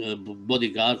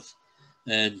 bodyguards,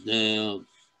 and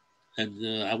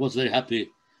I was very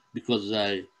happy because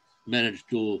I managed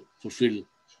to fulfill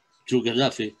through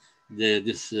Gaddafi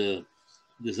this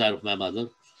desire of my mother.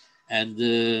 And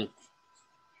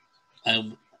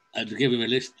I gave him a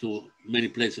list to many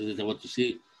places that I want to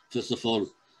see. First of all,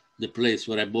 the place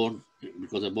where I'm born,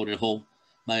 because I'm born at home,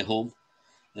 my home,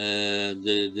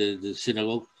 the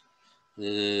synagogue,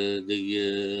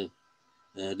 the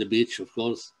beach, of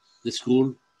course, the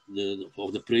school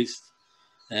of the priest,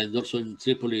 and also in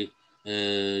Tripoli,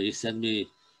 he sent me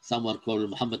someone called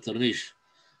Muhammad Tarnish,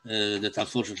 that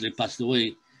unfortunately passed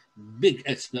away. Big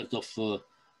expert of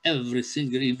every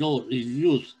single, he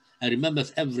knows, I remember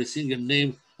every single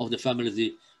name of the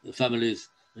families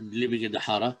living in the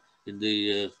Hara, in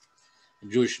the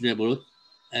Jewish neighborhood,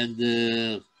 and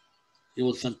he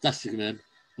was fantastic, man.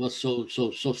 It was so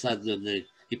sad that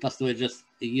he passed away just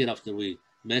a year after we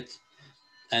met,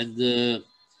 and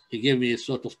he gave me a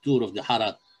sort of tour of the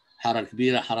Hara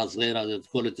Kbira, Hara Zghaira, they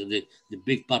call it the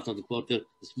big part of the quarter,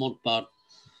 the small part.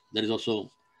 There is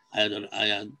also, there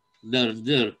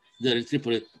in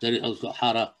Tripoli, there is also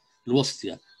Hara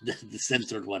Al-Wastia, the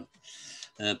central one.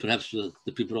 Perhaps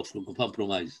the people of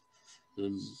compromise.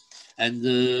 And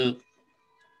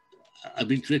I've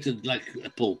been treated like a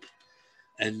pope.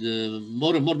 And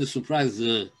more and more the surprise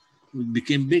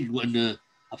became big when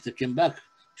after I came back,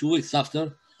 2 weeks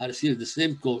after, I received the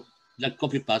same call, like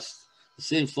copy paste, the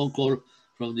same phone call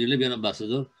from the Libyan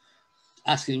ambassador,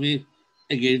 asking me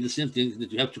again the same thing,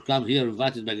 that you have to come here,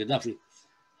 invited by Gaddafi.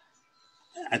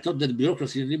 I thought that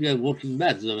bureaucracy in Libya working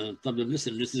bad. I told them,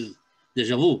 listen, this is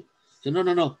deja vu. So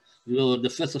no. The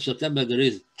 1st of September, there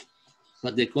is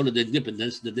what they call it the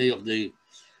independence, the day of the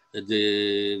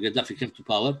Gaddafi came to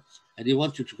power, and he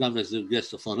wants you to come as a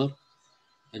guest of honor.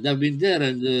 And I've been there,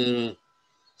 and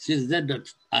since then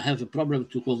that I have a problem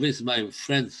to convince my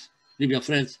friends, Libyan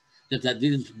friends, that I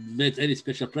didn't make any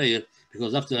special prayer,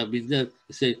 because after I've been there,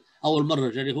 they say, أول مرة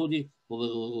جاني هودي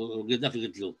وغدافي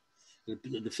قلت له.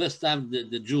 The first time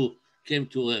the Jew came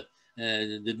to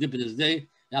the Independence Day,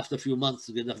 after a few months,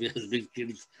 Gaddafi has been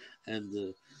killed,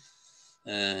 and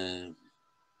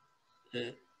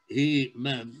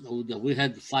we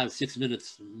had 5-6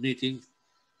 minutes meeting,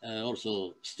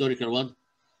 also historical one,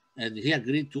 and he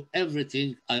agreed to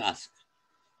everything I asked.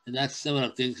 And that's several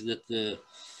things that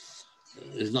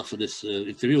is not for this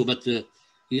interview, but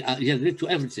he agreed to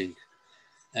everything.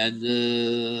 And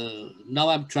now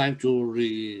I'm trying to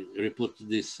re-put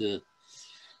this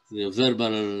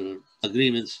verbal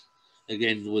agreements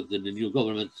again with the new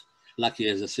government. Lucky,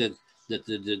 as I said, that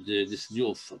this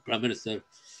new prime minister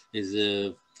is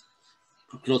a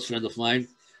close friend of mine,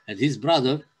 and his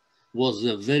brother was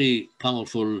a very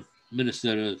powerful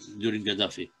minister during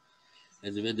Gaddafi.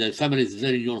 And the family is a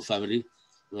very young family,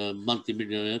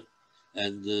 multi-millionaire,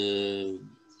 and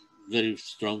very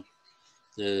strong.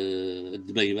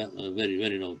 Dbeiba, very,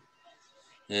 very known.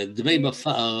 Dbeiba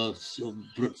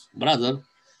brother,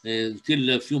 until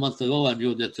a few months ago, I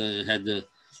knew that had a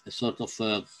sort of,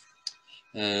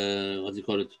 what do you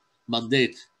call it,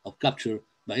 mandate of capture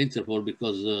by Interpol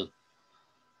because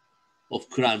of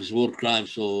crimes, war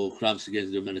crimes, or crimes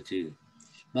against humanity.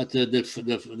 But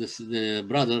the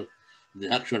brother, the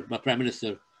actual prime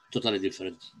minister, totally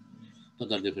different.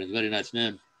 Totally different. Very nice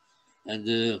man.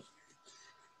 And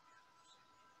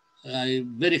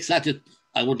I'm very excited.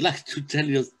 I would like to tell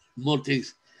you more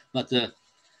things, but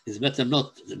it's better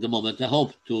not at the moment. I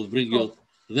hope to bring you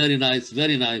very nice,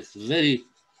 very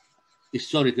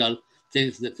historical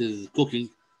things that is cooking.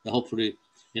 Hopefully,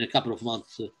 in a couple of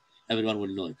months, everyone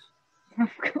will know it. Of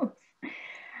course.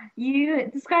 You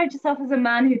described yourself as a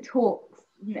man who talks,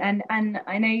 and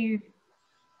I know you've,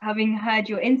 having heard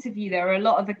your interview, there are a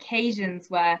lot of occasions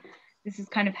where this has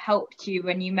kind of helped you.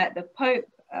 When you met the Pope,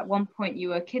 at one point you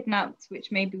were kidnapped, which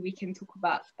maybe we can talk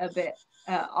about a bit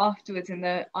afterwards in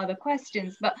the other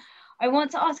questions. But I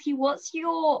want to ask you,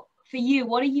 for you,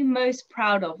 what are you most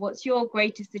proud of? What's your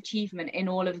greatest achievement in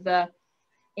all of the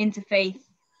interfaith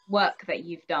work that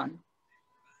you've done?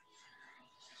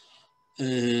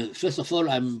 First of all,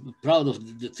 I'm proud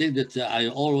of the thing that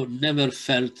I never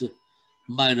felt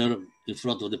minor in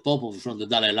front of the Pope or in front of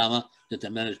the Dalai Lama, that I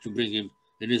managed to bring him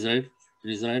in Israel,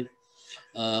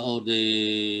 or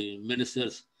the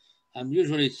ministers. I'm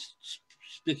usually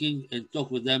speaking and talk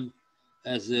with them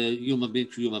as a human being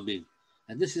to human being.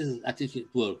 And this is, I think it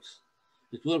works.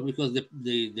 It works because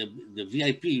the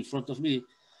VIP in front of me,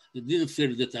 it didn't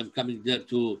feel that I'm coming there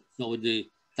to, with the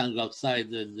tongue outside.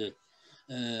 And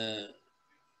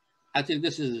I think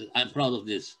I'm proud of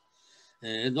this.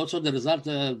 And also the result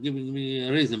giving me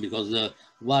a reason, because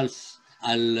once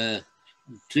I'll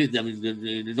treat them in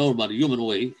the normal human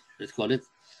way, let's call it,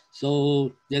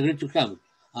 so they agreed to come.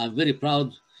 I'm very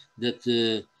proud that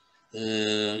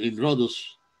in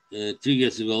Rhodos 3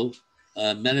 years ago,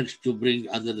 managed to bring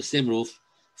under the same roof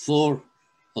 4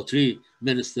 or 3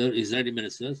 Israeli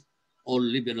ministers, all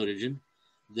Libyan origin,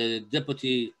 the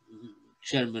deputy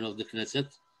chairman of the Knesset,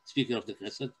 speaker of the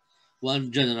Knesset,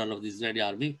 one general of the Israeli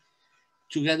army,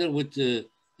 together with the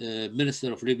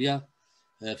minister of Libya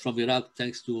from Iraq,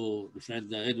 thanks to the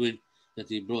friend Edwin, that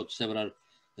he brought several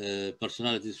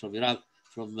personalities from Iraq,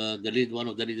 from one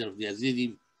of the leaders of the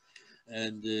Yazidi,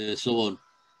 and so on.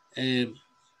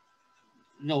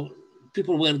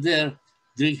 People were there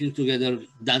drinking together,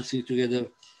 dancing together.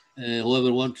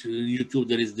 Whoever wants YouTube,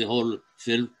 there is the whole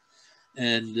film.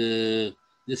 And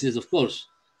this is, of course,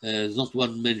 not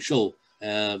one man show.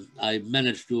 I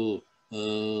managed to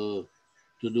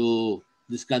do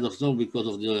this kind of song because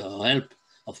of the help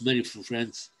of many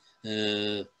friends.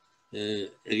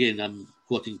 Again, I'm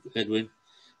quoting Edwin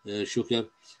Shuker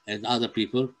and other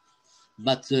people.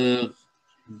 But 10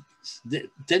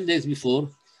 days before,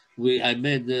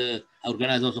 I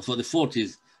organized also for the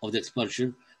 40s of the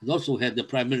expulsion, and also had the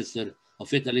Prime Minister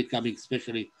of Italy coming,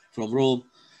 especially from Rome,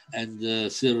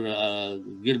 and Sir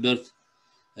Gilbert.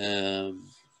 Don't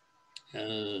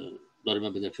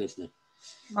remember their first name.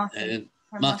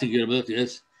 Martin Gilbert,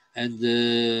 yes, and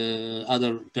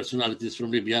other personalities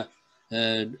from Libya.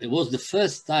 It was the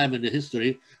first time in the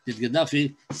history that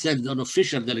Gaddafi sent an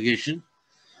official delegation,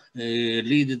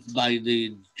 led by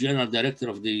the general director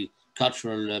of the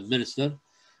cultural minister,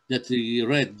 that he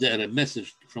read there a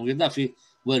message from Gaddafi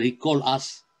where he called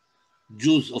us,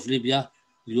 Jews of Libya,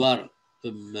 you are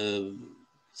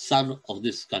son of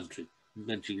this country,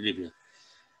 mentioning Libya.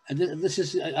 And this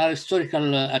is our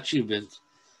historical achievement.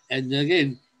 And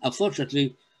again,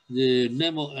 unfortunately, the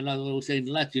nemo, and I will say in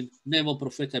Latin, nemo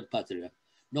profeta patria.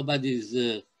 Nobody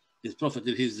is prophet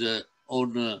in his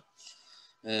own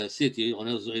city, on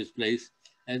his place.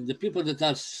 And the people that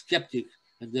are skeptic,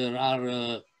 and there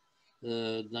are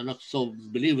they're not so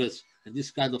believers in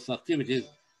this kind of activities,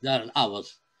 they are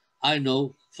ours. I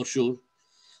know for sure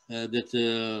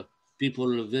that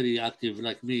people very active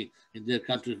like me in their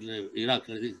country, Iraq,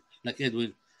 like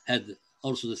Edwin, had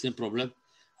also the same problem.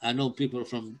 I know people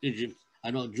from Egypt,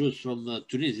 I know Jews from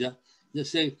Tunisia. They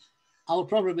say, our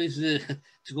problem is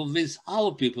to convince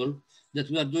our people that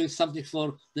we are doing something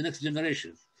for the next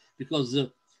generation. Because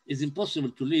it's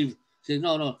impossible to leave, say,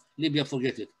 no, no, Libya,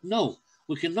 forget it. No,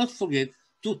 we cannot forget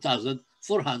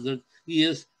 2,400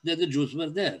 years that the Jews were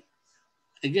there.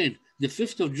 Again, the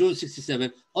 5th of June,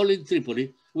 67, only in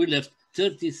Tripoli, we left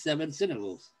 37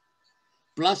 synagogues,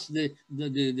 plus the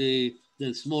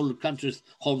small countries,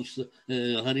 Homs,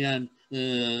 Hanian,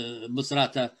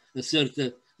 Misrata,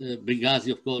 Sirte,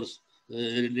 Benghazi, of course,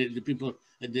 the people,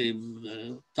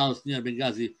 the towns near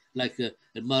Benghazi, like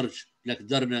Marj, like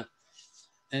Darna,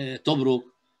 Tobruk.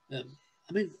 I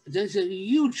mean, there's a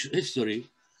huge history.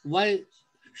 Why it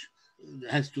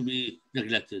has to be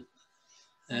neglected?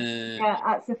 Yeah,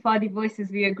 at Sephardi Voices,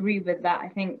 we agree with that. I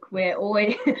think we're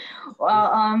always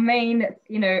our main,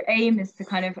 aim is to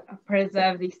kind of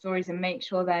preserve these stories and make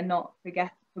sure they're not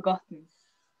forgotten.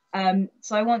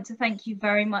 So I want to thank you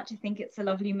very much. I think it's a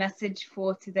lovely message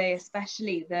for today,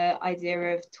 especially the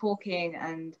idea of talking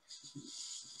and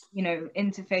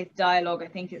interfaith dialogue. I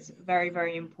think it's very,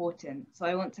 very important. So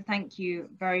I want to thank you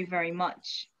very, very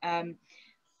much.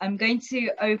 I'm going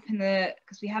to open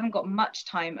because we haven't got much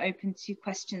time, open to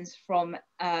questions from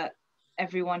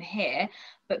everyone here.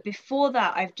 But before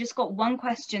that, I've just got one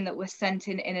question that was sent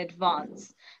in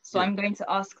advance. So I'm going to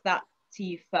ask that to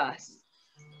you first.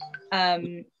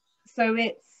 So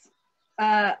it's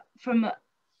from,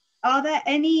 are there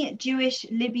any Jewish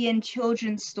Libyan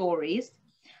children's stories?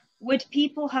 Would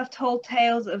people have told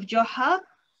tales of Joha,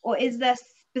 or is there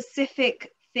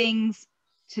specific things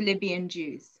to Libyan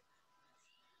Jews?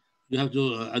 You have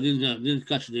to, I didn't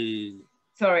catch the...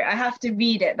 Sorry, I have to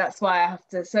read it. That's why I have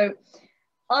to. So,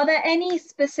 are there any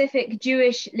specific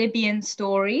Jewish Libyan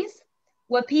stories?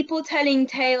 Were people telling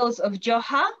tales of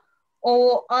Joha,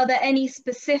 or are there any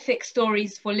specific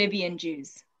stories for Libyan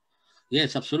Jews?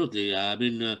 Yes, absolutely. I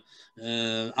mean,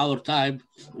 our time,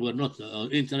 we're not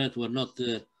internet, we're not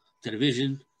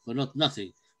television, we're not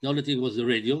nothing. The only thing was the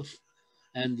radio.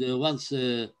 And once,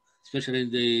 especially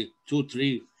in the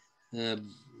 2-3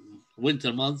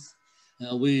 winter months,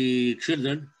 we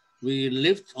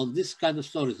lived on this kind of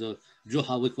stories.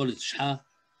 Joha, we call it Shha,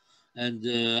 and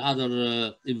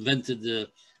other invented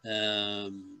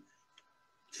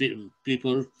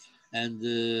people.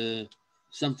 And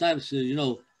sometimes,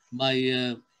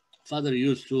 my father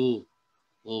used to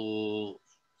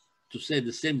say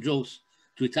the same jokes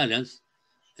to Italians,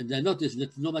 and I noticed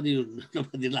that nobody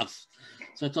laughs.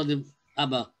 So I told him,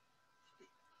 Abba,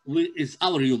 it's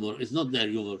our humor, it's not their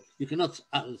humor. You cannot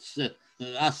tell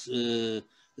a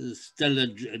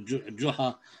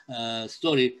Joha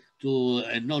story to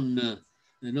a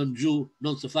non-Jew,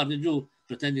 non-Sephardi Jew,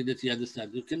 pretending that he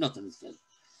understands. You cannot understand.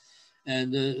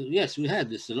 And yes, we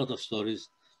had a lot of stories.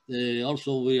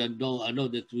 Also, I know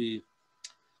that we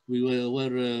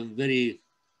were very,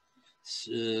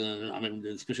 I mean,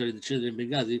 especially the children in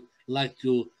Benghazi, like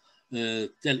to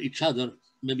tell each other,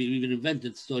 maybe even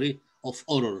invented story of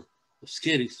horror, of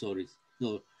scary stories,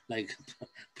 like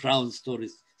proud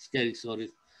stories, scary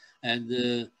stories.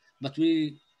 And but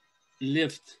we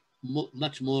lived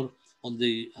much more on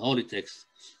the holy text.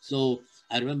 So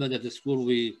I remember that at school,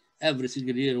 every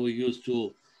single year we used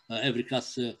to, every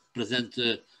class present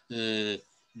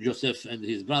Joseph and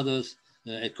his brothers,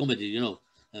 a comedy,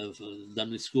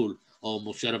 done in school, or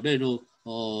Moshe Rabbeinu,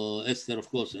 or Esther, of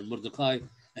course, and Mordecai,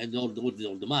 and all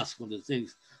the mask, all the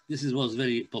things. This was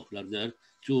very popular there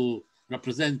to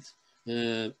represent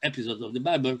episodes of the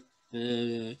Bible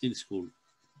in school.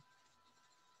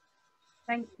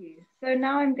 Thank you. So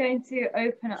now I'm going to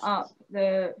open up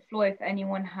the floor if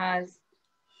anyone has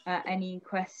any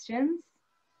questions.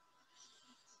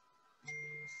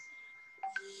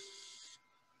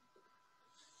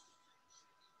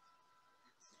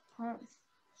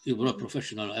 You were a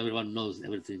professional, everyone knows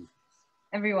everything.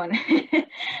 Everyone.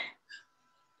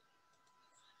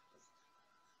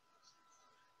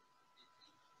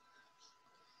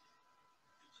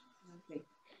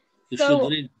 You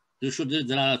should read.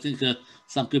 There are, I think,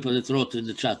 some people that wrote in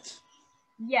the chat.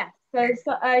 Yes. So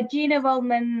Gina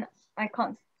Waldman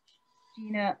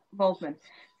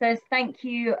says, thank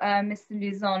you, Mr.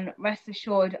 Luzon. Rest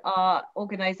assured, our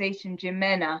organization,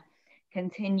 Jimena,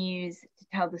 continues to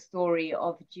tell the story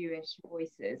of Jewish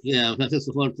voices. Yeah, first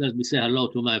of all, let me say hello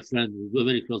to my friend, a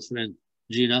very close friend,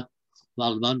 Gina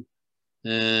Waldman.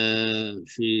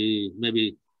 She may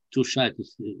be too shy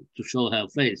to show her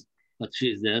face, but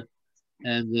she's there.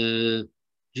 And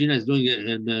Gina is doing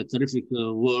a terrific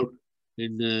work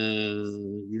in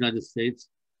the United States.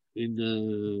 She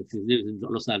lives in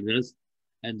Los Angeles.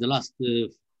 And the last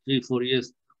 3-4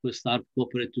 years, we start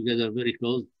cooperate together very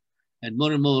close. And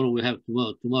more, we have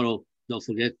tomorrow, don't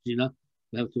forget, Gina,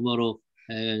 we have tomorrow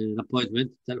an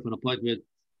appointment, telephone appointment,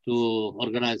 to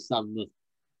organize some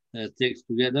takes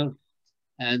together,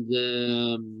 and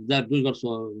they're doing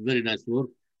also very nice work.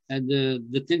 And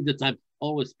the thing that I'm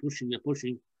always pushing and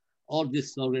pushing, all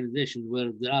these organizations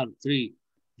where there are 3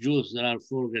 Jews, there are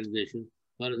 4 organizations.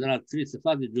 Where there are 3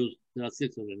 Sephardi Jews, there are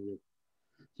 6 organizations.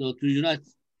 So to unite,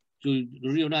 to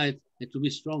reunite, and to be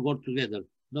strong all together,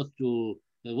 not to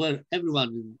where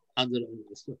everyone under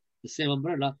the same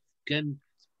umbrella can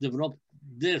develop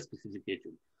their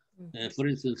specification. For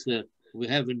instance, we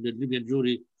have in the Libyan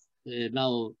jury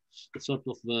now a sort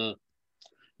of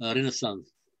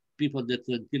renaissance. People that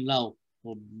until now,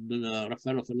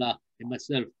 Raphael and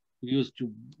myself, we used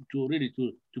to really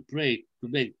to pray, to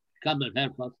beg, come and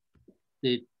help us.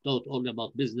 They thought only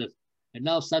about business. And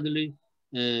now suddenly,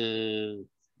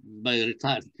 by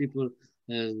retired people,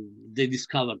 they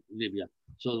discovered Libya.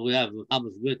 So we have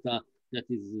Amos Guetta, that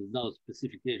is now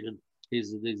specification,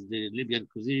 is the Libyan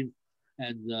cuisine,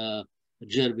 and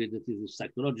Jeremy, that is a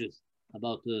psychologist,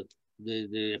 about the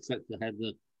effect that had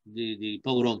the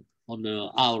pogrom on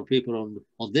our people,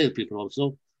 on their people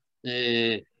also.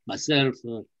 Myself,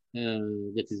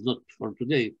 that is not from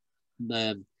today.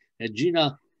 And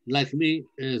Gina, like me,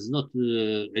 is not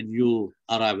a new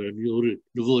arrival, a new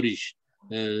nouveau riche,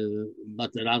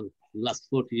 but around last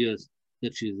 40 years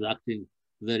that she's acting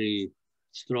very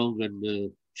strong,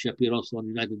 and she appeared also on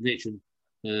United Nations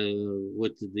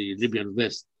with the Libyan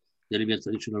vest, the Libyan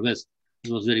traditional vest.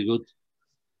 It was very good.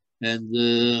 And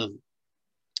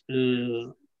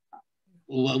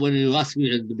when you asked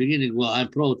me at the beginning, well, I'm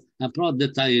proud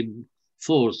that I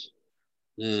force,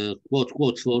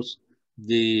 quote, force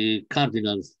the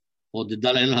cardinals or the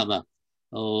Dalai Lama.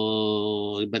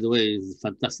 Oh, by the way, he's a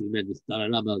fantastic man, this Dalai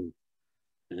Lama.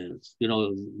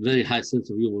 Very high sense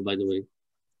of humor, by the way.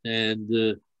 And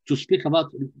to speak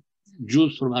about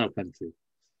Jews from our country.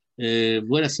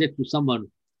 When I said to someone,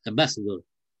 ambassador,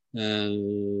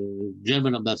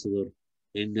 German ambassador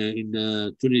in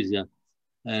Tunisia,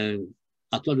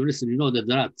 I told him, listen, you know that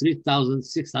there are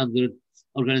 3,600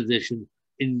 organizations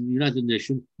in United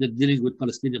Nations that dealing with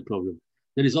Palestinian problem.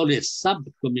 There is only a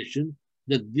sub-commission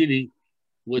that dealing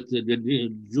with the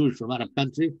Jews from Arab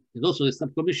country, and also a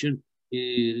sub-commission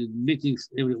meetings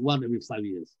every 5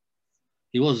 years.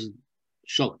 He was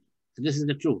shocked. And this is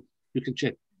the truth. You can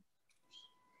check.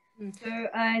 So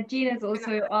Gina's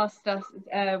also asked us,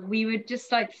 we would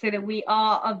just like to say that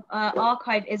our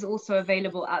archive is also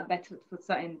available at Better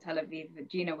Futsal in Tel Aviv.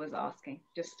 Gina was asking,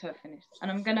 just to finish. And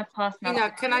I'm going to pass now.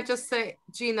 Gina, can I just say,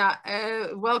 Gina,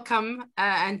 welcome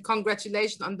and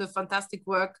congratulations on the fantastic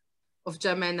work of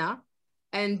Jamena.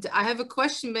 And I have a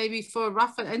question maybe for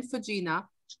Raphael and for Gina,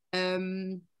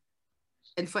 and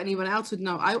for anyone else who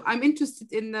know. I'm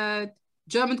interested in the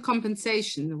German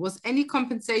compensation. Was any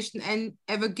compensation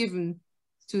ever given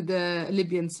to the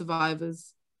Libyan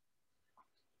survivors?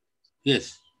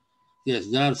 Yes,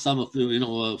 there are some of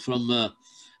from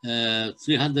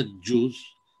 300 Jews,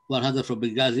 100 from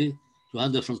Benghazi,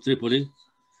 200 from Tripoli,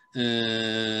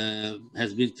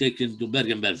 has been taken to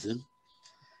Bergen-Belsen,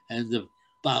 and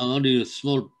only a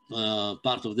small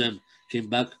part of them came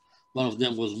back. One of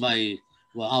them was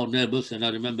our neighbors, and I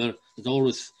remember that I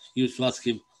always used to ask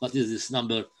him, what is this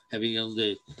number having on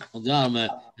the arm?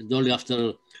 And only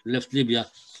after left Libya,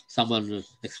 someone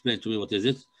explained to me what is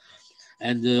it.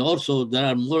 And also there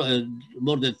are more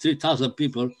than 3,000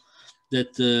 people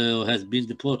that has been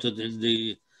deported in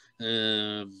the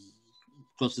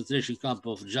concentration camp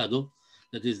of Jado,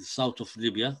 that is south of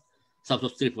Libya, south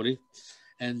of Tripoli.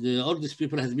 And all these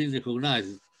people has been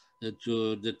recognized that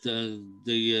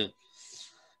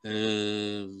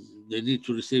they need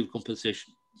to receive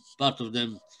compensation. Part of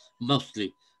them,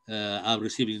 mostly, are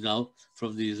receiving now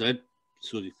from the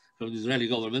Israeli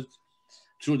government,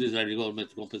 through the Israeli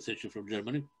government, compensation from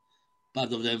Germany.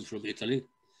 Part of them from Italy,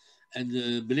 and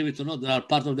believe it or not, there are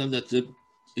part of them that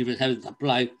even haven't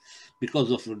applied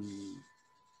because of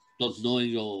not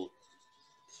knowing or.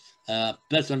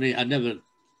 Personally, I never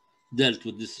dealt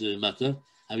with this matter.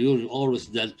 I've always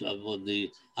dealt on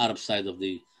the Arab side of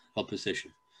the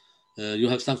compensation. You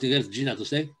have something else, Gina, to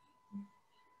say?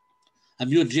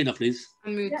 Unmute Gina, please.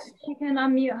 Unmute. Yeah, she can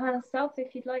unmute herself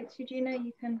if you'd like to, Gina.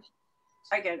 You can.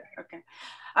 I get it. Okay.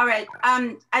 All right.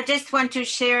 I just want to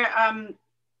share,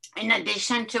 in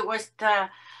addition to what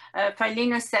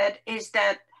Failina said, is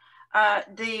that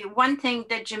the one thing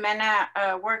that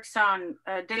Jimena works on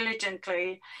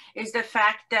diligently is the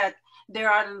fact that there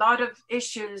are a lot of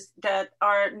issues that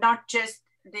are not just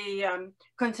the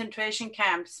concentration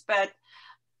camps, but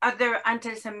other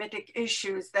anti-Semitic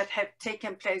issues that have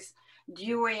taken place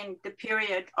during the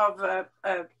period of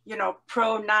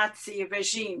pro-Nazi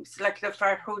regimes like the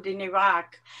Farhud in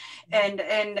Iraq and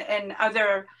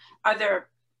other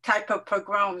type of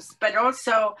pogroms, but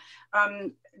also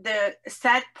the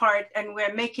sad part, and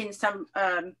we're making some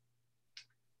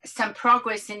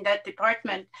progress in that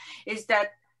department, is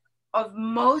that of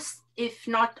most, if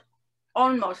not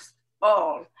almost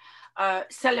all,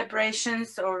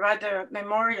 celebrations, or rather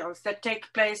memorials that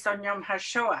take place on Yom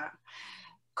HaShoah,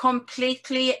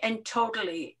 completely and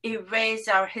totally erase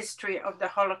our history of the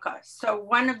Holocaust. So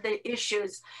one of the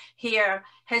issues here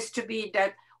has to be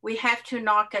that we have to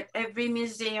knock at every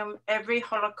museum, every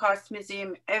Holocaust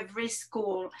museum, every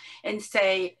school, and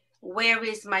say, where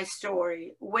is my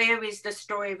story? Where is the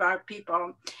story of our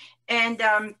people? And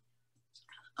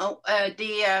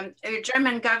the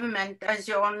German government, as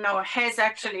you all know, has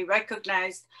actually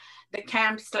recognized the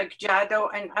camps like Jado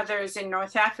and others in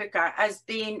North Africa as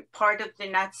being part of the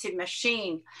Nazi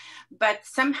machine. But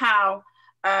somehow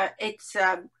it's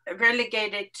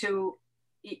relegated to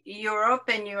Europe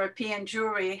and European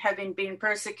Jewry having been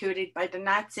persecuted by the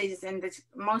Nazis in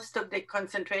most of the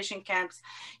concentration camps.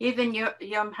 Even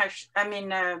Yad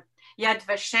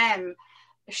Vashem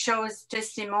shows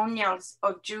testimonials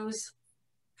of Jews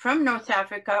from North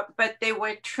Africa, but they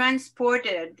were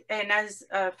transported. And as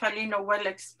Falino well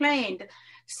explained,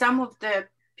 some of the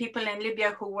people in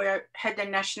Libya who had the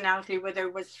nationality, whether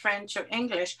it was French or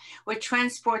English, were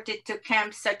transported to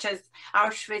camps such as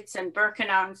Auschwitz and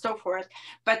Birkenau and so forth,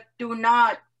 but do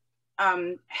not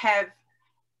have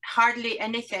hardly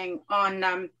anything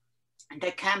on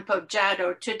the camp of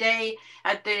Jado. Today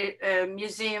at the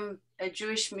museum,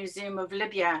 Jewish Museum of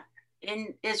Libya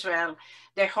in Israel,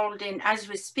 they're holding, as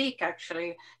we speak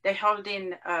actually, they're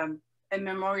holding a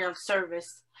memorial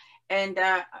service. And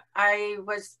I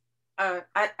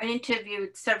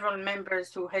interviewed several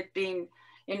members who had been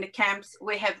in the camps.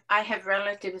 I have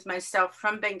relatives myself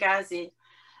from Benghazi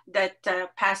that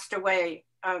passed away.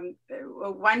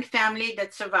 One family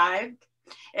that survived,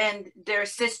 and their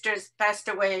sisters passed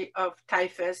away of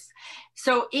typhus.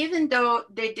 So even though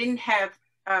they didn't have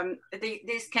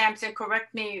these camps, and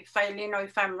correct me, Failino,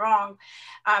 if I'm wrong,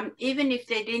 even if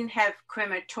they didn't have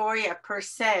crematoria per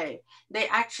se,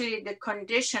 the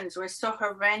conditions were so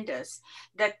horrendous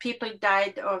that people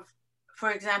died of,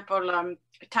 for example,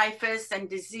 typhus and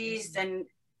disease and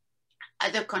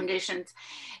other conditions.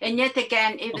 And yet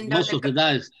again, even though most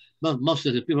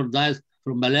of the people died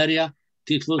from malaria,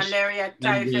 typhus,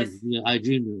 typhus, and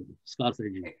hygiene, scarce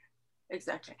hygiene.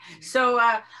 Exactly. So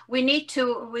we need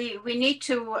to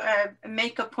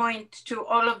make a point to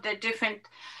all of the different.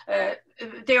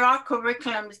 There are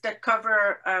curriculums that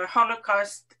cover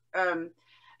Holocaust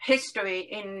history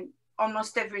in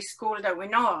almost every school that we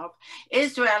know of.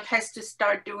 Israel has to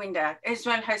start doing that.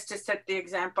 Israel has to set the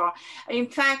example. In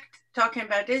fact, talking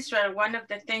about Israel, one of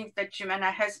the things that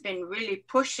Jimena has been really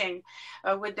pushing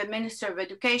with the Minister of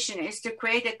Education is to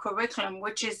create a curriculum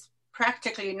which is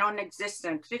practically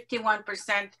non-existent.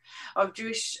 51% of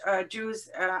Jews are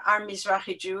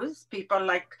Mizrahi Jews, people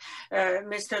like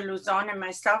Mr. Luzon and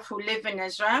myself who live in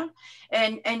Israel.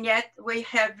 And yet we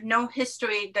have no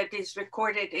history that is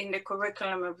recorded in the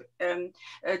curriculum of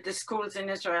the schools in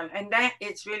Israel. And that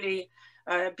is really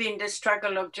been the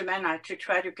struggle of Jimena to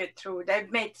try to get through. They've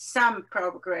made some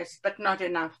progress, but not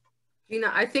enough.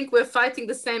 Gina, I think we're fighting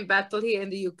the same battle here in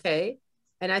the UK.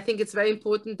 And I think it's very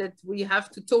important that we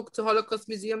have to talk to Holocaust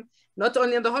Museum, not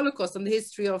only on the Holocaust, on the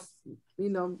history of,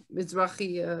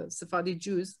 Mizrahi Sephardi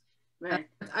Jews. Right.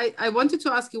 I wanted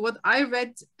to ask you what I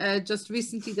read just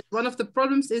recently, that one of the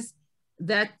problems is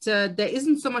that there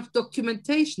isn't so much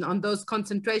documentation on those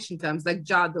concentration camps like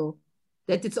Jado,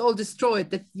 that it's all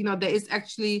destroyed, that, there is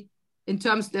actually,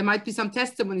 there might be some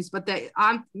testimonies, but there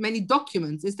aren't many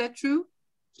documents. Is that true?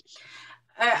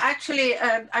 Actually,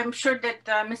 I'm sure that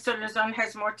Mr. Luzon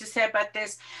has more to say about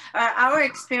this. Our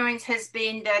experience has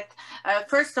been that,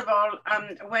 first of all,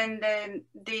 when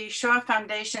the Shoah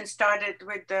Foundation started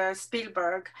with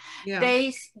Spielberg,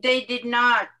 they did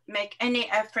not make any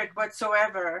effort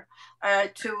whatsoever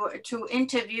to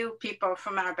interview people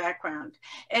from our background.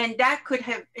 And that could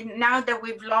have, now that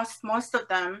we've lost most of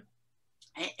them,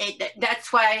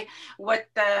 that's why what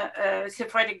the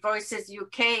Sephardi Voices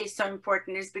UK is so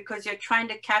important, is because you're trying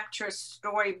to capture a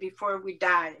story before we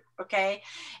die, okay?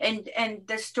 And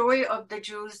the story of the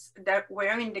Jews that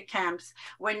were in the camps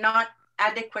were not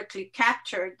adequately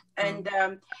captured. And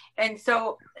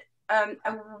so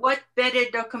what better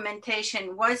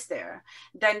documentation was there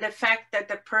than the fact that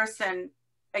the person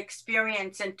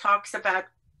experienced and talks about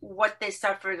what they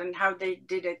suffered and how they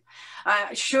did it.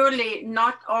 Surely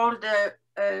not all the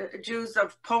Jews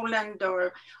of Poland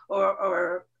or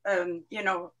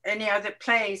any other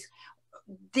place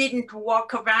didn't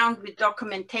walk around with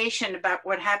documentation about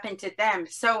what happened to them.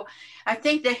 So I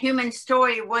think the human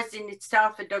story was in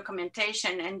itself a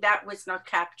documentation, and that was not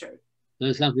captured. There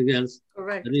is something else.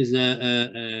 Correct. There is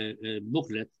a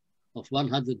booklet of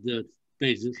 100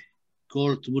 pages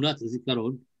called Tmunat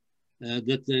Zikaron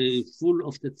that is full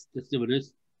of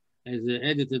testimonies, is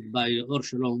edited by Or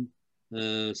Shalom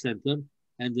Center,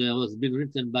 and was been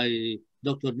written by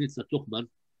Dr. Nitza Tuchman,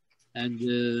 and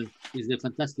is a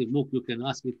fantastic book. You can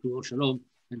ask it to Or Shalom,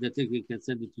 and I think we can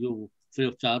send it to you free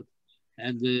of charge,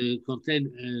 and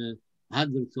contain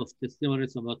hundreds of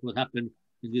testimonies about what happened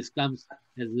in these camps.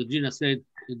 As Gina said,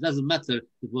 it doesn't matter.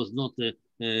 It was not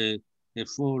a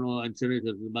phone or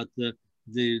incinerator, but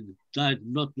they died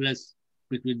not less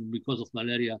because of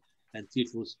malaria and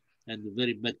typhus and the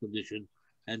very bad condition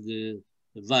and the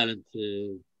violent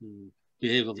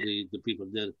behavior of the people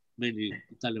there, mainly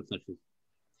Italian fascists.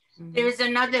 There is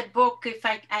another book, if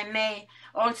I may,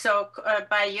 also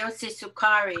by Yossi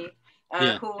Sukari,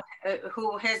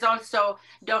 who has also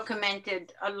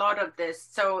documented a lot of this.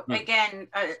 So again,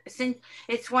 since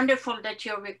it's wonderful that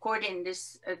you're recording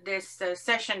this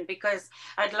session, because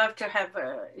I'd love to have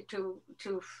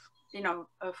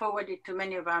forward it to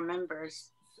many of our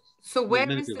members. So where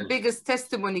is the biggest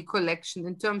testimony collection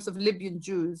in terms of Libyan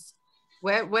Jews?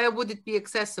 Where would it be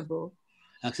accessible?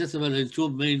 Accessible in two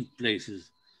main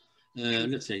places.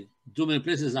 Let's say two main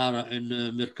places are in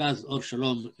Merkaz Or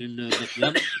Shalom in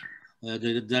Bethlehem.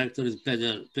 The director is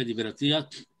Pedi Beratia,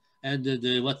 and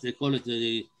what they call it,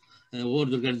 the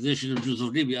World Organization of Jews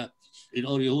of Libya in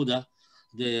Or Yehuda.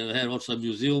 They have also a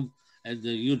museum and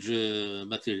a huge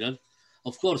material.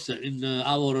 Of course, in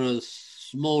our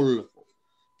small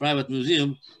private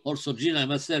museum, also Gina and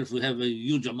myself, we have a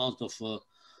huge amount of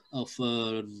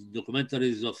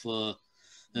documentaries, of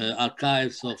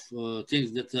archives, of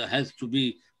things that has to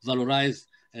be valorized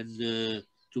and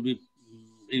to be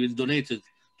even donated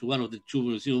to one of the two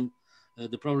museums.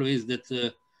 The problem is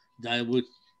that I would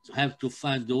have to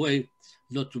find a way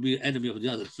not to be enemy of the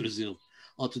other museum,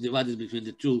 or to divide it between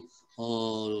the two,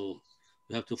 or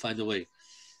we have to find a way.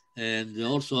 And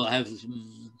also I have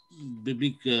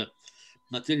big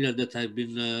material that I've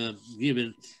been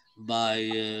given by,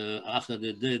 after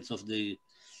the death of the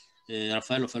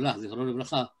Raphael Luzon,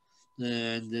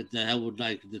 and that I would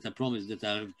like, that I promised that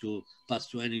I have to pass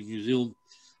to any museum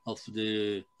of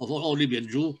all Libyan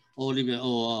Jew, or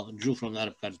Jew from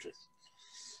Arab countries.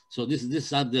 So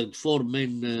these are the four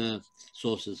main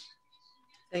sources.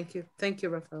 Thank you,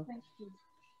 Raphael. Thank you.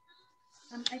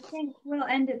 I think we'll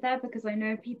end it there, because I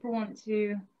know people want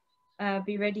to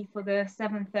be ready for the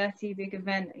 7:30 big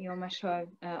event, Yom HaShoah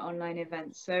online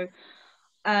event. So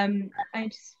I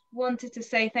just wanted to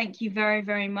say thank you very,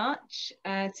 very much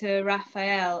to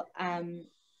Raphael.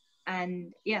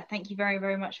 And yeah, thank you very,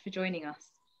 very much for joining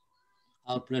us.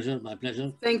 Our pleasure, my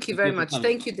pleasure. Thank you very much.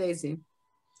 Thank you, Daisy.